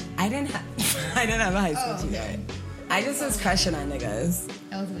 I didn't have a high school sweetheart. I just was crushing on niggas.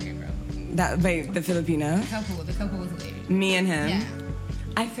 That was weird, bro. The Filipino. The couple was weird. Me and him. Yeah.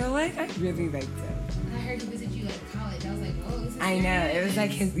 I feel like I really liked him. And I heard he visited you at college. I was like, oh, this is I know. serious. It was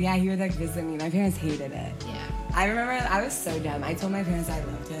like he would like visit me. My parents hated it. Yeah. I remember I was so dumb. I told my parents I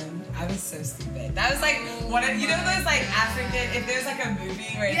loved him. I was so stupid. That was like one of those like African, if there's like a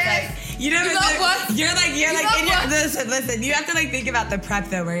movie where it's like listen, you have to like think about the prep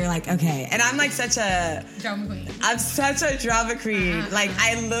though where you're like, okay, and I'm like such a drama queen. I'm such a drama queen. Like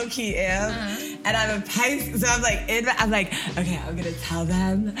I low key am. And I'm a Pisces, so I'm like, okay, I'm gonna tell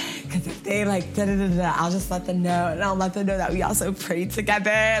them, because if they like I'll just let them know, and I'll let them know that we also prayed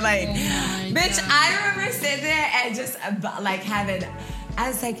together. Like, bitch, God. I remember sitting there and just like having, I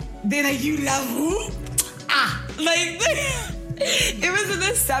was like, they're like, you love who? Like. It was in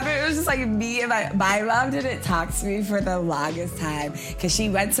the summer. It was just like me and my mom didn't talk to me for the longest time because she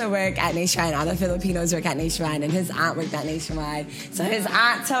went to work at Nationwide. All the Filipinos work at Nationwide, and his aunt worked at Nationwide. So his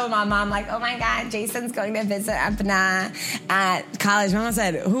aunt told my mom, like, oh my God, Jason's going to visit Abena at college. Mama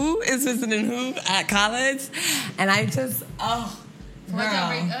said, who is visiting who at college? And I just, Why'd y'all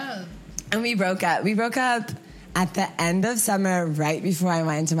break up? And we broke up. We broke up at the end of summer, right before I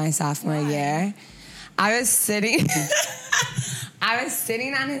went into my sophomore year. I was sitting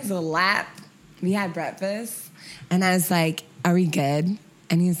on his lap. We had breakfast. And I was like, are we good?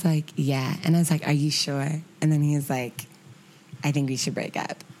 And he was like, yeah. And I was like, are you sure? And then he was like, I think we should break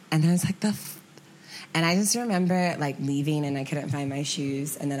up. And I was like, and I just remember like leaving and I couldn't find my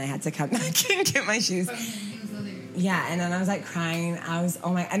shoes. And then I had to come back and get my shoes. Yeah. And then I was like crying.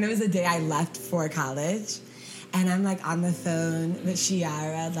 And it was the day I left for college. And I'm like on the phone with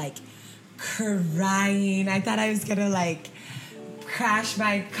Shiara, like crying. I thought I was gonna like crash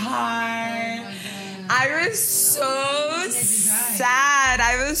my car. I was so sad.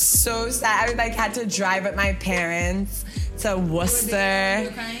 I was like had to drive with my parents to Worcester. You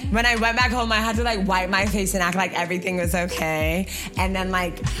were crying? When I went back home, I had to like wipe my face and act like everything was okay. And then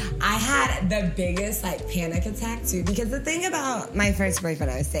like I had the biggest like panic attack too, because the thing about my first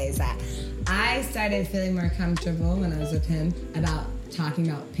boyfriend, I would say, is that I started feeling more comfortable when I was with him about talking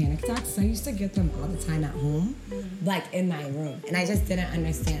about panic attacks. So I used to get them all the time at home, like in my room. And I just didn't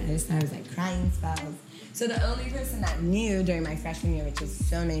understand. I just thought I was like crying spells. So the only person that knew during my freshman year, which was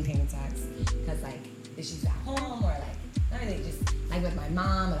so many panic attacks, because like issues at home or like not really just like with my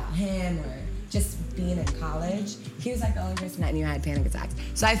mom about him or just being in college, he was like the only person that knew I had panic attacks.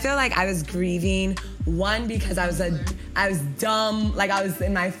 So I feel like I was grieving, one, because I was dumb, like I was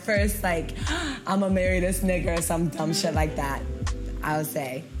in my first like, I'm gonna marry this nigga or some dumb shit like that, I would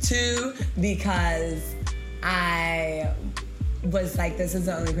say. Two, because I was like, this is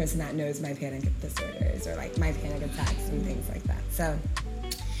the only person that knows my panic disorders or like my panic attacks and things like that. So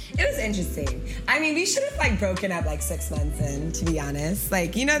it was interesting. I mean, we should have like broken up like 6 months in, to be honest.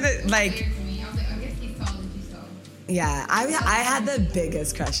 Like, you know, that like, Weird to me. I was like, I guess he's tall and she's tall. yeah, I had the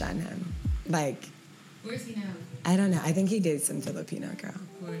biggest crush on him. Like, Where's he now? I don't know. I think he dates some Filipino girl.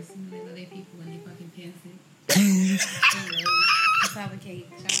 Of course, you know, they people when they fucking pants it. That's how the cake.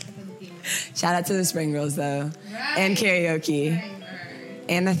 Shout out to Filipinos. Shout out to the Spring Girls though, Right. and karaoke, Right.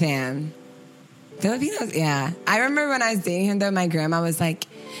 and the fam. Filipinos, yeah. I remember when I was dating him though, my grandma was like,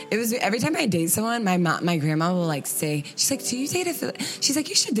 it was every time I date someone, my grandma will like say, she's like, do you date a she's like,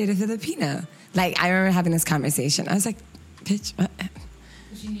 you should date a Filipino. Like, I remember having this conversation. I was like, bitch, what?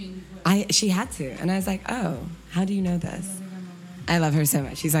 She knew what. She had to. And I was like, oh, how do you know this? I love her so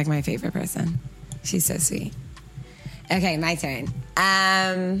much. She's like my favorite person. She's so sweet. Okay, my turn.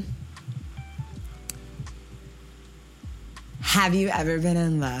 Have you ever been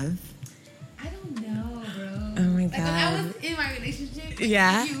in love? I don't know, bro. Oh my Like when I God. was in my relationship,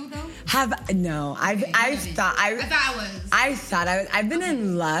 Yeah. with you though. I thought I was. I've been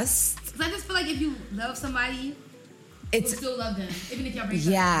in lust. Because I just feel like if you love somebody, It's you still love them, even if y'all break up.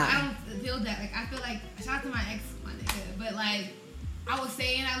 Yeah. I don't feel that. Like I feel like shout out to my ex, my nigga, but like I was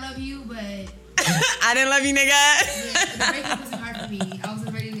saying I love you, but I didn't love you, nigga. yeah, the breakup wasn't hard for me. I was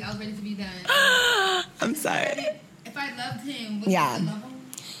ready to be done. I'm sorry. If I loved him, would Yeah. I love him?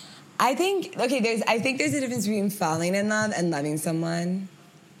 I think there's a difference between falling in love and loving someone.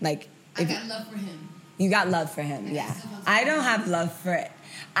 Like, I got love for him. you got love for him, I yeah. still love I him. don't have love for it.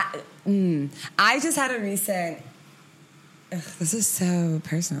 I just had a recent. Ugh, this is so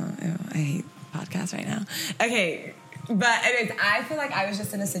personal. Ew, I hate podcasts right now. Okay, but anyways, I feel like I was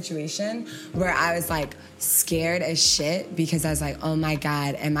just in a situation where I was like scared as shit because I was like, oh my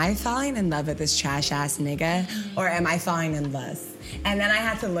God, am I falling in love with this trash ass nigga or am I falling in lust? And then I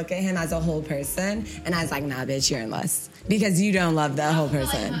had to look at him as a whole person and I was like, nah, bitch, you're in lust because you don't love the whole I feel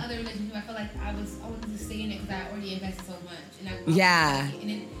person. like my other relationship, I feel like I wasn't just saying it because I already invested so much, and I Yeah. and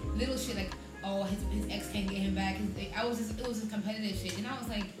then little shit like, oh, his ex can't get him back. It was just competitive shit, and I was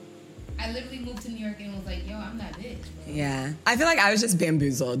like, I literally moved to New York and was like, yo, I'm that bitch. Bro. Yeah. I feel like I was just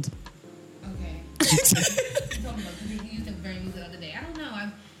bamboozled. Okay. You told me about you used to very music the other day. I don't know.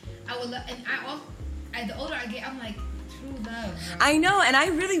 I would love, and I also, the older I get, I'm like, true love, bro. I know, and I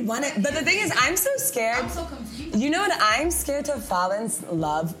really want it. But the thing is, I'm so scared. I'm so confused. You know what? I'm scared to fall in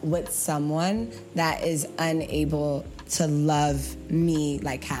love with someone that is unable to love me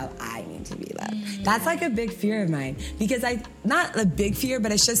like how I need to be loved. That's like a big fear of mine because not a big fear,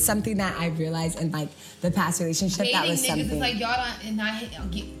 but it's just something that I realized in like the past relationship Dating that was niggas something. is like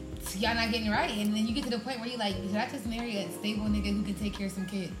y'all not getting right, and then you get to the point where you're like, should I just marry a stable nigga who can take care of some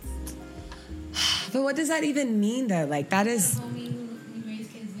kids? But what does that even mean though? Like that is Homie who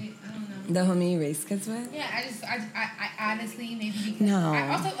raised kids with, I don't know. the homie you raised kids with? Yeah, I honestly maybe because No.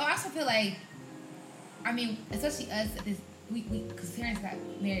 I also feel like, I mean, especially us at this, because parents got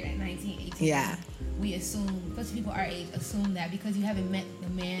married at 19, 18. Yeah. We assume, especially people our age, assume that because you haven't met the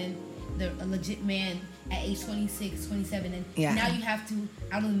man, a legit man at age 26, 27, and Yeah. now you have to,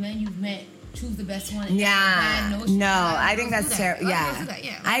 out of the men you've met, choose the best one. And Yeah. have a bad notion. No, A lot of I girls think do that's that. terrible. A lot of Yeah. girls do that,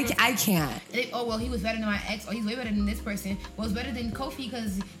 yeah. A lot of girls do I that. can't. Oh, well, he was better than my ex, or he's way better than this person. Well, it's better than Kofi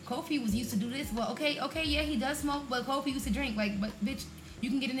because Kofi was used to do this. Well, okay, yeah, he does smoke, but Kofi used to drink. Like, but bitch, you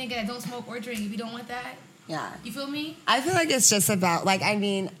can get a nigga that don't smoke or drink if you don't want that. Yeah. You feel me? I feel like it's just about like I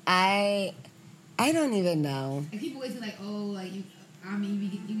don't even know. Like people always say like, oh, like you. I mean,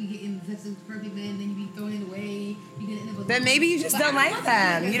 you be getting such a perfect man, then you be throwing it away. You get it. But maybe you just don't like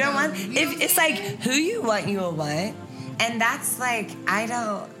them. You don't want. If it's like who you want, you will want, and that's like I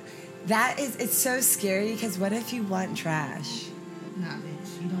don't. That is, it's so scary because what if you want trash? Nah,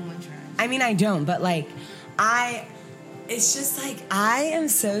 bitch, you don't want trash. I mean, I don't, but like, it's just like I am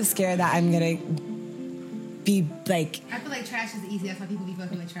so scared that I'm gonna be like... I feel like trash is easy. That's why people be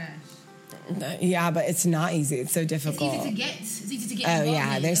fucking with trash. Yeah, but it's not easy. It's so difficult. It's easy to get. Oh, involved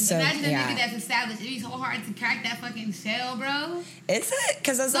yeah. in. There's so... Imagine a yeah. nigga that's established. It'd be so hard to crack that fucking shell, bro. Is it?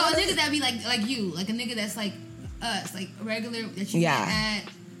 Because So a nigga that be like you. Like a nigga that's like us. Like a regular that you get at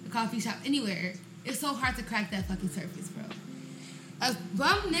the coffee shop, anywhere. It's so hard to crack that fucking surface, bro. A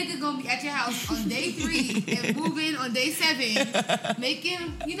bum nigga gonna be at your house on day 3 and moving on day 7, making,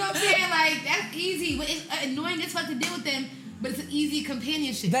 you know what I'm saying? Like, that's easy. But it's annoying as fuck to deal with them, but it's an easy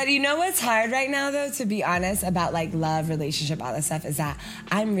companionship. But you know what's hard right now, though, to be honest, about, like, love, relationship, all that stuff, is that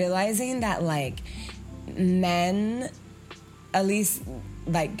I'm realizing that, like, men, at least,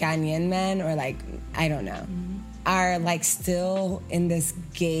 like, Ghanaian men, or, like, I don't know, are, like, still in this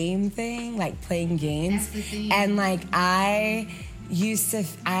game thing, like, playing games. That's the thing. And, like, I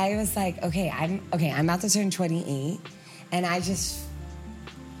was like, okay, I'm about to turn 28, and I'm just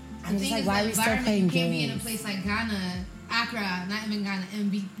like, why are we still playing games? You can't be in a place like Ghana, Accra, not even Ghana, and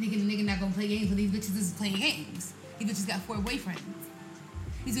be thinking the nigga not gonna play games, but these bitches is playing games. These bitches got 4 boyfriends.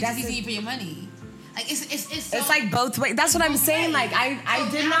 These bitches using you for your money. Like, it's so, it's like both ways. That's what I'm saying. Like, I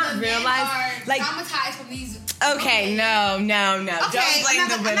did not realize, like, traumatized from these. Okay, no. Okay, Don't blame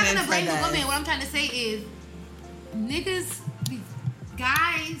the women. I'm not gonna blame for the this. women. What I'm trying to say is, niggas,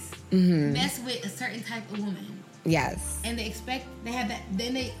 guys mess with a certain type of woman. Yes. And they have that.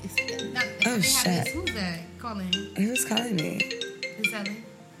 Then they expect. Not, Oh, they shit. have this. Who's that calling? Who's calling me? Is that it?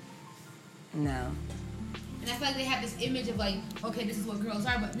 No. And I feel like they have this image of like, okay, this is what girls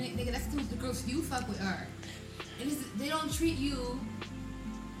are, but nigga, that's what the girls you fuck with are. And they don't treat you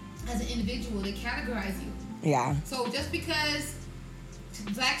as an individual. They categorize you. Yeah. So just because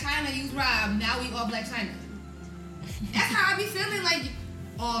Black China use Rob, now we all Black China. That's how I be feeling like,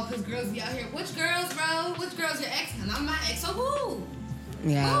 oh, because girls be out here. Which girls, bro? Which girls your ex? And I'm my ex, so who?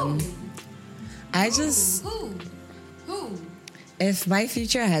 Yeah. Who? Who? If my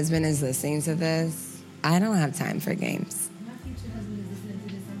future husband is listening to this, I don't have time for games. My future husband is listening to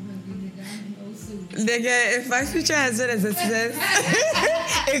this. I'm hungry, nigga. I'm in old suit. Nigga, if my future husband is listening to this,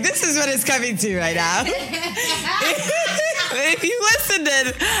 if this is what it's coming to right now, if you listen,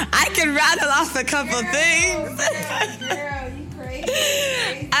 then I can rattle off a couple things. Girl, you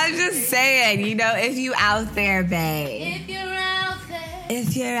crazy. I'm just saying, you know, if you out there, babe.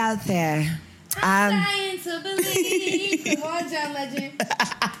 If you're out there, I'm trying to believe. Come on, John Legend.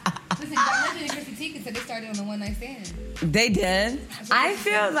 Listen, John Legend and Chrissy Teigen said they started on a one-night stand. They did. I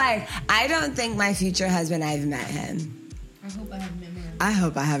feel like, I don't think my future husband, I've met him. I hope I haven't met him. I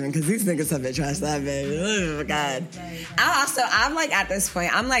hope I haven't, because these niggas have been trash that baby. Oh my God. I'm like at this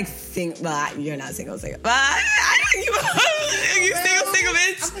point, I'm like, well, you're not single. But you single,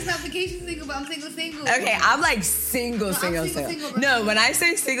 bitch? I'm just not vacation single, but I'm single. Okay, I'm like single. No, when I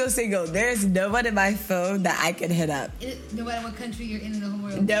say single, there's no one in my phone that I can hit up. No matter what country you're in the whole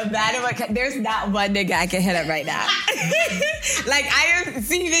world. No matter what, there's not one nigga I can hit up right now. Like,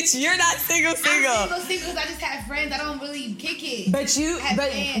 see, bitch, you're not single. I'm single, I just have friends. I don't really kick it. But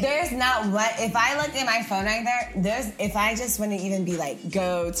there's not what, if I looked at my phone right there, if I just wouldn't even be like,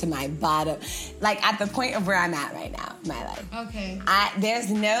 go to my bottom, like at the point of where I'm at right now in my life. Okay. There's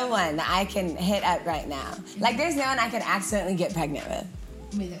no one that I can hit up right now. Like, there's no one I can accidentally get pregnant with.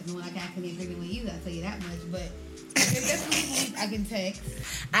 I mean, there's no one I can accidentally get pregnant with either, I'll tell you that much, but there's definitely people I can text.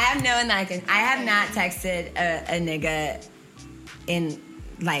 I have no one that I have not texted a nigga in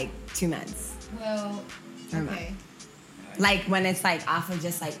like 2 months. Well, okay. Like, when it's like off of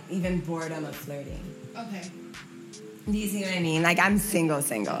just like even boredom of flirting. Okay. Do you see what I mean? Like, I'm single.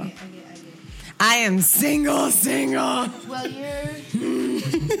 I get. I am single. Well, you're...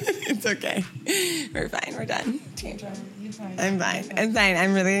 It's okay. We're fine. We're done. You're fine. I'm fine.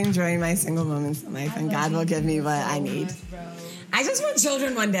 I'm really enjoying my single moments in life, and God will give me what I need. Much, bro. I just want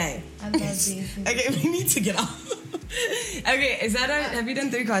children one day. I love being single. Okay, we need to get off. Okay, have you done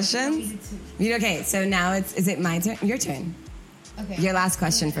 3 questions? We did 2. Okay, so now is it my turn? Your turn. Okay. Your last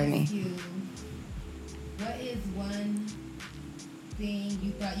question for me. What is one thing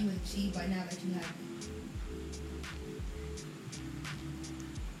you thought you would achieve by now that you haven't?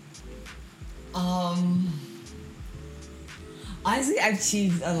 Honestly, I've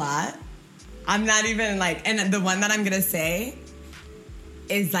achieved a lot. I'm not even like, and the one that I'm gonna say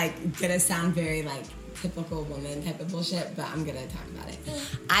is like gonna sound very like typical woman type of bullshit, but I'm gonna talk about it.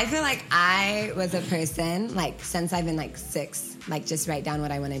 I feel like I was a person, like, since I've been like 6, like, just write down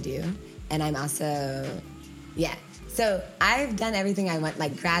what I want to do. And I'm also, so I've done everything I want,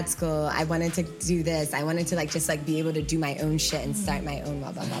 like grad school. I wanted to do this. I wanted to like just like be able to do my own shit and start my own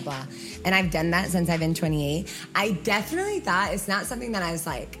blah, blah, blah, blah. And I've done that since I've been 28. I definitely thought it's not something that I was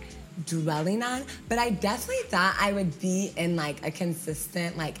like dwelling on, but I definitely thought I would be in like a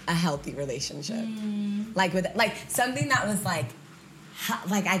consistent, like a healthy relationship. Like with like something that was like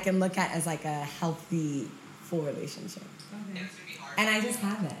I can look at as like a healthy full relationship. Okay. And I just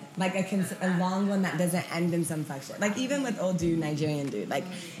haven't. Like a long one that doesn't end in some fuck shit. Like even with old dude, Nigerian dude. Like,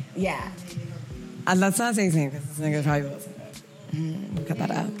 yeah. Let's not say anything because this nigga probably will listen to it. Cut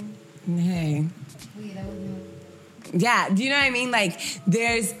that out. Hey. Yeah, do you know what I mean? Like,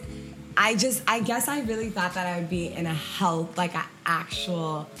 I guess I really thought that I would be in a health, like a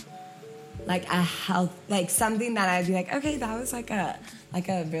actual, like a health, like something that I'd be like, okay, that was like a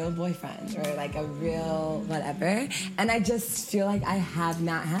real boyfriend or like a real whatever. And I just feel like I have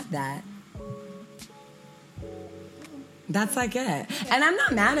not had that. That's like it. And I'm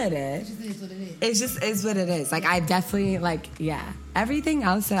not mad at it. It just is what it is. It just is what it is. Like, I definitely, like, yeah. Everything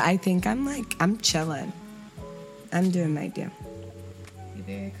else, I think I'm chilling. I'm doing my deal. You're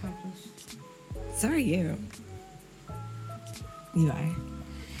very accomplished. So are you. You are.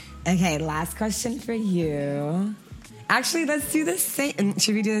 Okay, last question for you. Actually, let's do the same.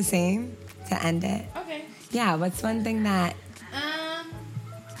 Should we do the same to end it? Okay. Yeah, what's one thing that...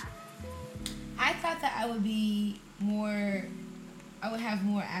 I thought that I would have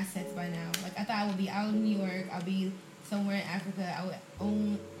more assets by now. Like, I thought I would be out in New York, I'll be somewhere in Africa, I would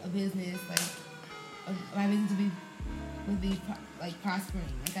own a business, like, my business would be like, prospering.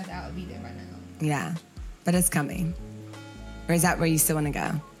 Like, I thought I would be there right now. Yeah, but it's coming. Or is that where you still want to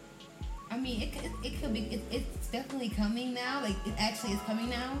go? I mean, it could be, it's definitely coming now. Like, it actually is coming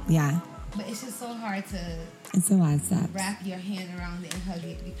now. Yeah. But it's just so hard to... It's a lot of steps. Wrap your hand around it and hug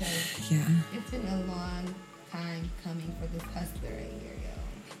it because it's been a long time coming for this hustler right here, yo.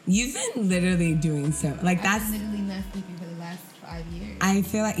 You've been literally doing so... Like, I've been literally not sleeping for the last 5 years. I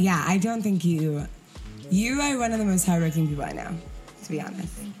feel like... Yeah, I don't think you... You are one of the most hardworking people I know, to be honest.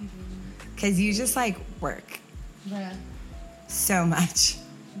 Thank you, because you just, like, work. Bruh. So much.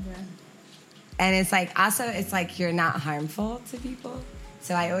 Bruh. And it's like, also, it's like you're not harmful to people.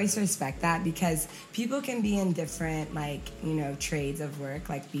 So I always respect that because people can be in different, like, you know, trades of work,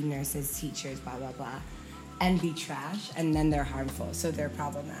 like be nurses, teachers, blah, blah, blah, and be trash, and then they're harmful, so they're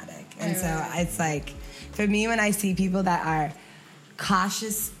problematic. And so it's like, for me, when I see people that are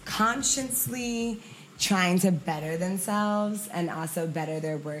consciously trying to better themselves and also better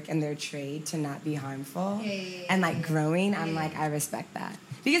their work and their trade to not be harmful and, like, growing, I'm like, I respect that.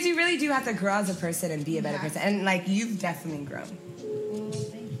 Because you really do have to grow as a person and be a better person. And, like, you've definitely grown. Well,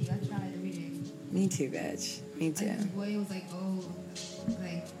 thank you. I try every day. Me too, bitch. Me too. This boy was like,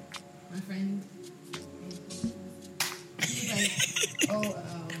 like, my friend. He's like,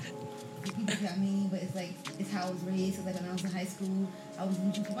 the people got me, but it's like, it's how I was raised. So, like, when I was in high school, I was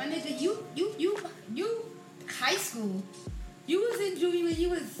in juvie. My nigga, you, high school. You was in juvie when you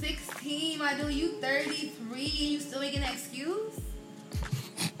was 16, my dude. You 33 and you still making an excuse?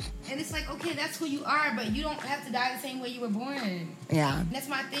 And it's like, okay, that's who you are, but you don't have to die the same way you were born. Yeah. And that's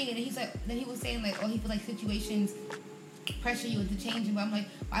my thing. And he's like, then he was saying like, oh, he feels like situations pressure you into changing. But I'm like,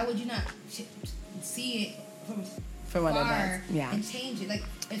 why would you not see it from what far it is? Yeah. And change it? Like,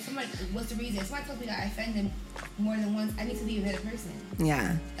 if somebody, what's the reason? If somebody tells me that I offend them more than once, I need to be a better person.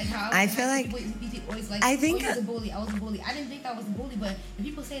 Yeah. Like how I feel like people always like, I think I was a bully. I didn't think I was a bully, but if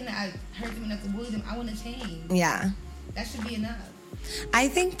people saying that I hurt them enough to bully them, I want to change. Yeah. That should be enough. I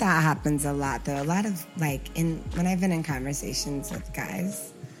think that happens a lot, though. A lot of, like, when I've been in conversations with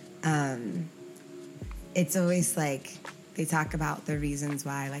guys, it's always, like, they talk about the reasons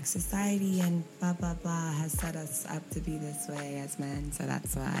why, like, society and blah, blah, blah has set us up to be this way as men, so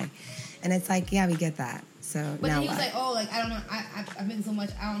that's why. And it's like, yeah, we get that. So but now then he was what? like, oh, like, I don't know, I've been so much,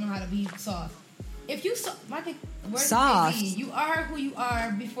 I don't know how to be soft. If you my thing, soft, you are who you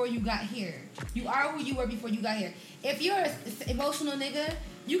are before you got here. You are who you were before you got here. If you're an emotional nigga,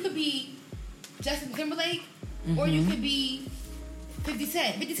 you could be Justin Timberlake, or you could be 50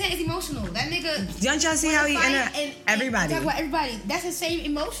 Cent. 50 Cent is emotional. That nigga. Don't y'all see how he everybody? Talk about everybody. That's the same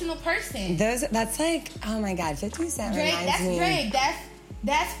emotional person. That's like, oh my god, 50 Cent Drake. reminds That's me. Drake.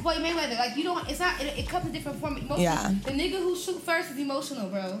 That's Floyd Mayweather. Like, you don't. It's not. It comes in different form. Emotional. Yeah. The nigga who shoot first is emotional,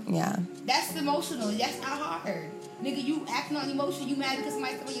 bro. Yeah. That's emotional. That's not hard. Nigga, you acting on emotion. You mad because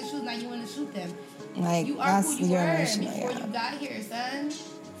somebody stepped on your shoes. Now you want to shoot them. Like, you are who you were before you got here, son.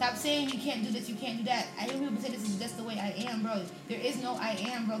 Stop saying you can't do this. You can't do that. I hear people say this is just the way I am, bro. There is no I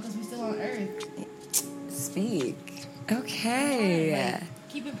am, bro, because we're still on Earth. Speak. Okay. Like,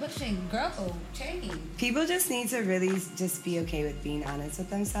 keep it pushing. Grow. Change. People just need to really just be okay with being honest with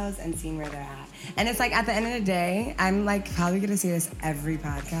themselves and seeing where they're at. And it's like, at the end of the day, I'm like probably going to say this every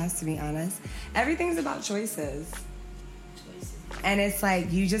podcast, to be honest. Everything's about choices. And it's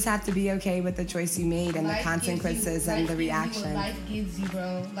like, you just have to be okay with the choice you made and the consequences and the reaction. Life gives you,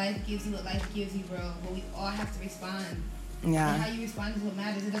 bro. Life gives you what life gives you, bro. But we all have to respond. Yeah. And how you respond is what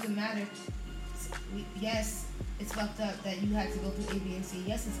matters. It doesn't matter. Yes, it's fucked up that you had to go through A, B, and C.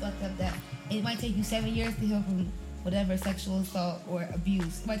 Yes, it's fucked up that it might take you 7 years to heal from whatever sexual assault or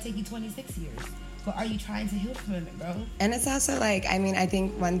abuse. It might take you 26 years. But are you trying to heal from it, bro? And it's also like, I mean, I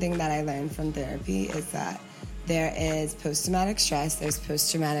think one thing that I learned from therapy is that there is post-traumatic stress, there's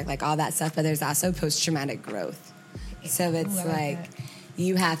post-traumatic, like all that stuff, but there's also post-traumatic growth. So it's like,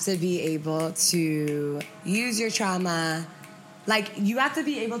 you have to be able to use your trauma. Like, you have to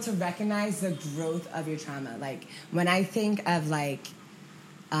be able to recognize the growth of your trauma. Like, when I think of like,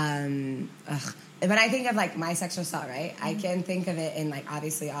 when I think of like my sexual assault, right? I can think of it in like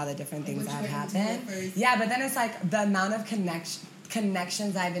obviously all the different things that have happened. Yeah, but then it's like the amount of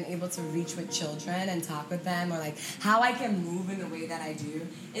connections I've been able to reach with children and talk with them, or like how I can move in the way that I do,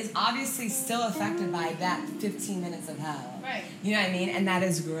 is obviously still affected by that 15 minutes of hell. Right. You know what I mean? And that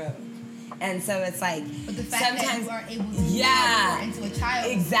is growth. And so it's like, but the fact sometimes, that you are able to into a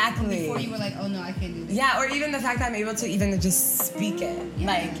child exactly. Before you were like, oh no, I can't do this. Yeah, or even the fact that I'm able to even just speak it,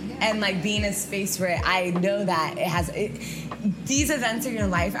 and like be in a space where I know that these events in your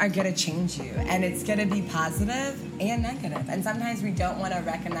life are gonna change you, and it's gonna be positive and negative. And sometimes we don't want to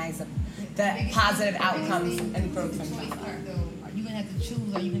recognize the positive outcomes and growth from that. Are you gonna have to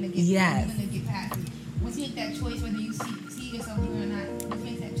choose? Are you gonna get? Yes. Are you gonna get past it? Once you make that choice, whether you see yourself doing it or not, once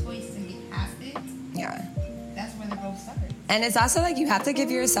you make that choice and get past it, yeah, that's where the growth starts. And it's also like you have to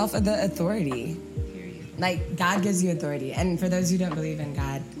give yourself the authority. Period. Like, God gives you authority, and for those who don't believe in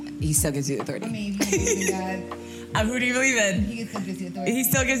God, He still gives you authority. I mean, if you don't believe in God, who do you believe in? He still gives you authority. He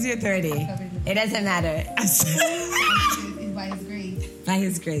still gives you authority. It doesn't matter. It's by His grace. By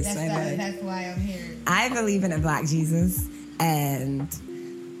His grace, that's why I'm here. I believe in a Black Jesus, and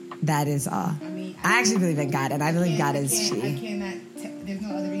that is all. I mean, I actually believe in God, and I believe God is she. I cannot. There's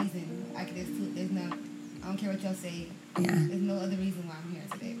no other reason. There's no. I don't care what y'all say. Yeah. There's no other reason why I'm here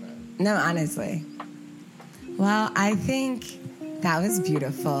today, bro. No, honestly. Well, I think that was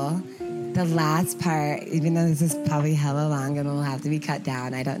beautiful. The last part, even though this is probably hella long and will have to be cut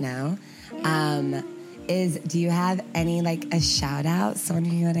down, I don't know, is, do you have any, like, a shout-out? Someone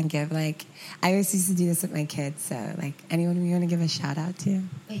you want to give, like, I always used to do this with my kids, so, like, anyone you want to give a shout-out to?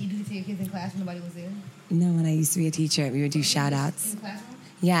 Wait, you do it to your kids in class when nobody was there? No, when I used to be a teacher, we would do shout-outs. In the classroom?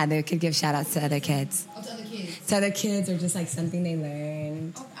 Yeah, they could give shout-outs to other kids. Oh, to other kids? To other kids, or just, like, something they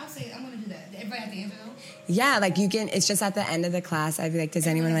learned. Oh, I'll say, I'm going to do that. Everybody have to answer though? Yeah, like, you can, it's just at the end of the class, I'd be like, does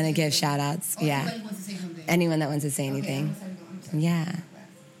anyone want to give shout-outs? Oh, Yeah. Everybody wants to say something. Anyone that wants to say anything. Okay, I'm sorry. Yeah.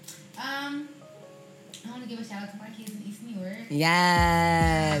 I want to give a shout out to my kids in East New York.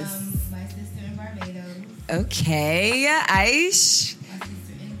 Yes. My sister in Barbados. Okay, Aish. My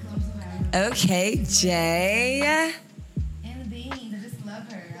sister in Columbus, Ohio. Okay, Jay. And the Beans. I just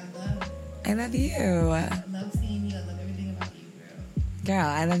love her. I love you. I love seeing you. I love everything about you, girl. Girl,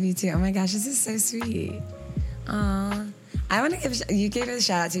 I love you too. Oh my gosh, this is so sweet. Aw. I want to you gave a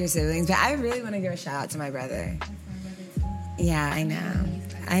shout out to your siblings, but I really want to give a shout out to my brother. That's my brother too. Yeah, I know.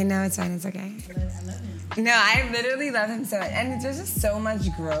 I know, it's fine, it's okay. I love him. No, I literally love him so much. And there's just so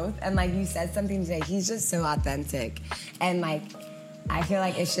much growth. And like you said something today, he's just so authentic. And like, I feel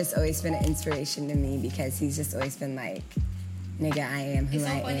like it's just always been an inspiration to me because he's just always been like, nigga, I am who It's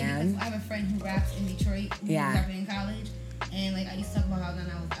so I funny am. because I have a friend who raps in Detroit. Who Yeah. was rapping in college. And like, I used to talk about how then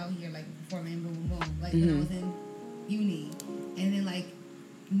I was out here like performing boom, boom, boom. Like when I was in uni. And then like,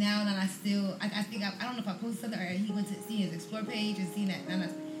 now that I still, I think, I don't know if I posted something or he went to see his Explore page and seen that. And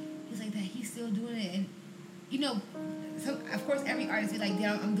he's like, that he's still doing it. And, you know, so of course every artist be like,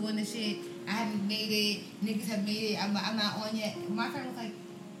 yeah, I'm doing this shit. I haven't made it. Niggas have made it. I'm not on yet. My friend was like,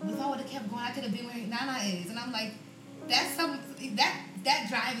 well, if I would have kept going, I could have been where Nana is. And I'm like, that's that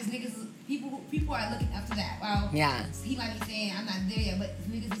drive is niggas, people are looking after that. Wow. Yeah. He might be saying, I'm not there yet,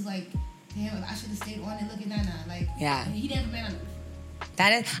 but niggas is like, damn, I should have stayed on and look at Nana. Like, Yeah. He never been on.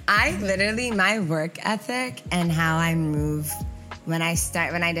 That is, I literally, my work ethic and how I move when I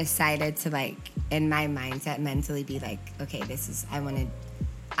decided to like, in my mindset mentally be like, okay, I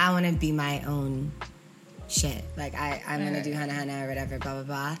want to be my own shit. Like I'm going to do Hana Hana or whatever, blah, blah,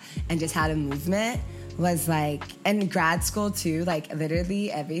 blah. And just how the movement was like, and grad school too, like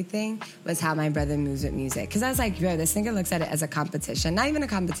literally everything was how my brother moves with music. Cause I was like, yo, this nigga looks at it as a competition. Not even a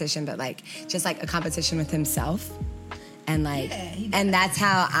competition, but like, just like a competition with himself. And like, and that's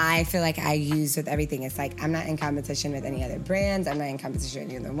how I feel like I use with everything. It's like, I'm not in competition with any other brands. I'm not in competition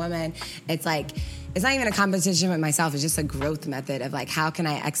with any other woman. It's like, it's not even a competition with myself. It's just a growth method of like, how can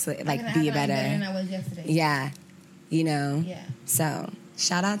I be better? Than I was yesterday. Yeah. You know? Yeah. So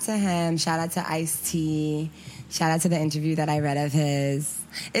shout out to him. Shout out to Ice-T. Shout out to the interview that I read of his.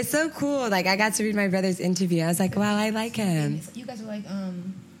 It's so cool. Like, I got to read my brother's interview. I was like, wow, I like him. You guys are like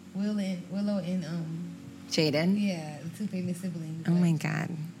Willow and Jaden? yeah, the two famous siblings. Oh, like, my God.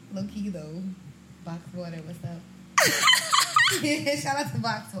 Low key though. Box water, what's up? Shout out to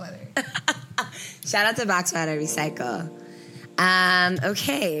Box Water. Shout out to Boxwater Recycle.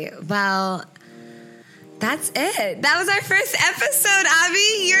 Okay, well, that's it. That was our first episode,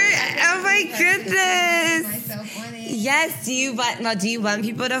 Abby. Oh my goodness. Myself on it. Yes. Do you want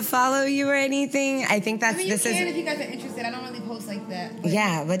people to follow you or anything? I think that's I mean, you can if you guys are interested. I don't really post like that.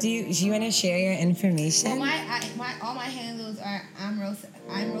 Yeah. What do you want to share your information? Well, all my handles are I'm real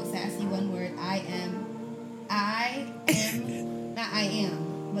sassy. One word. I am. Not I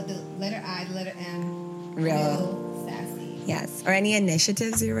am, but the letter I, the letter M. Real sassy. Yes. Or any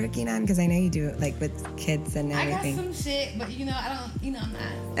initiatives you're working on? Because I know you do it like with kids and everything. I got some shit, but I don't. I'm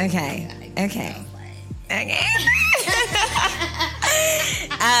not. Okay. Okay.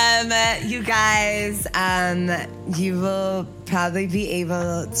 You guys, you will probably be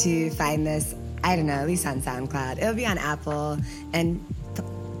able to find this, I don't know, at least on SoundCloud. It'll be on Apple and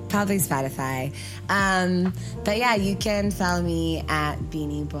probably Spotify. But yeah, you can follow me at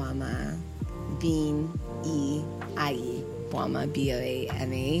Beanie Boama. Bean, E-I-E, Boama,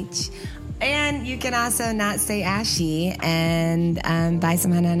 B-O-A-M-A-H. And you can also not stay ashy and buy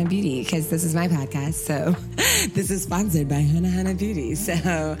some Hana Hana Beauty, because this is my podcast. So this is sponsored by Hana Hana Beauty.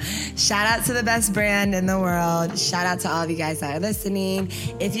 So shout out to the best brand in the world. Shout out to all of you guys that are listening.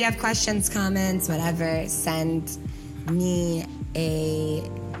 If you have questions, comments, whatever, send me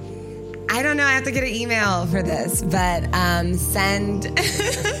I don't know, I have to get an email for this, but send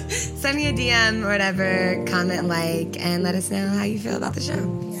me a DM or whatever, comment, and let us know how you feel about the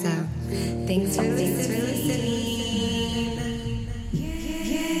show. So thanks for listening.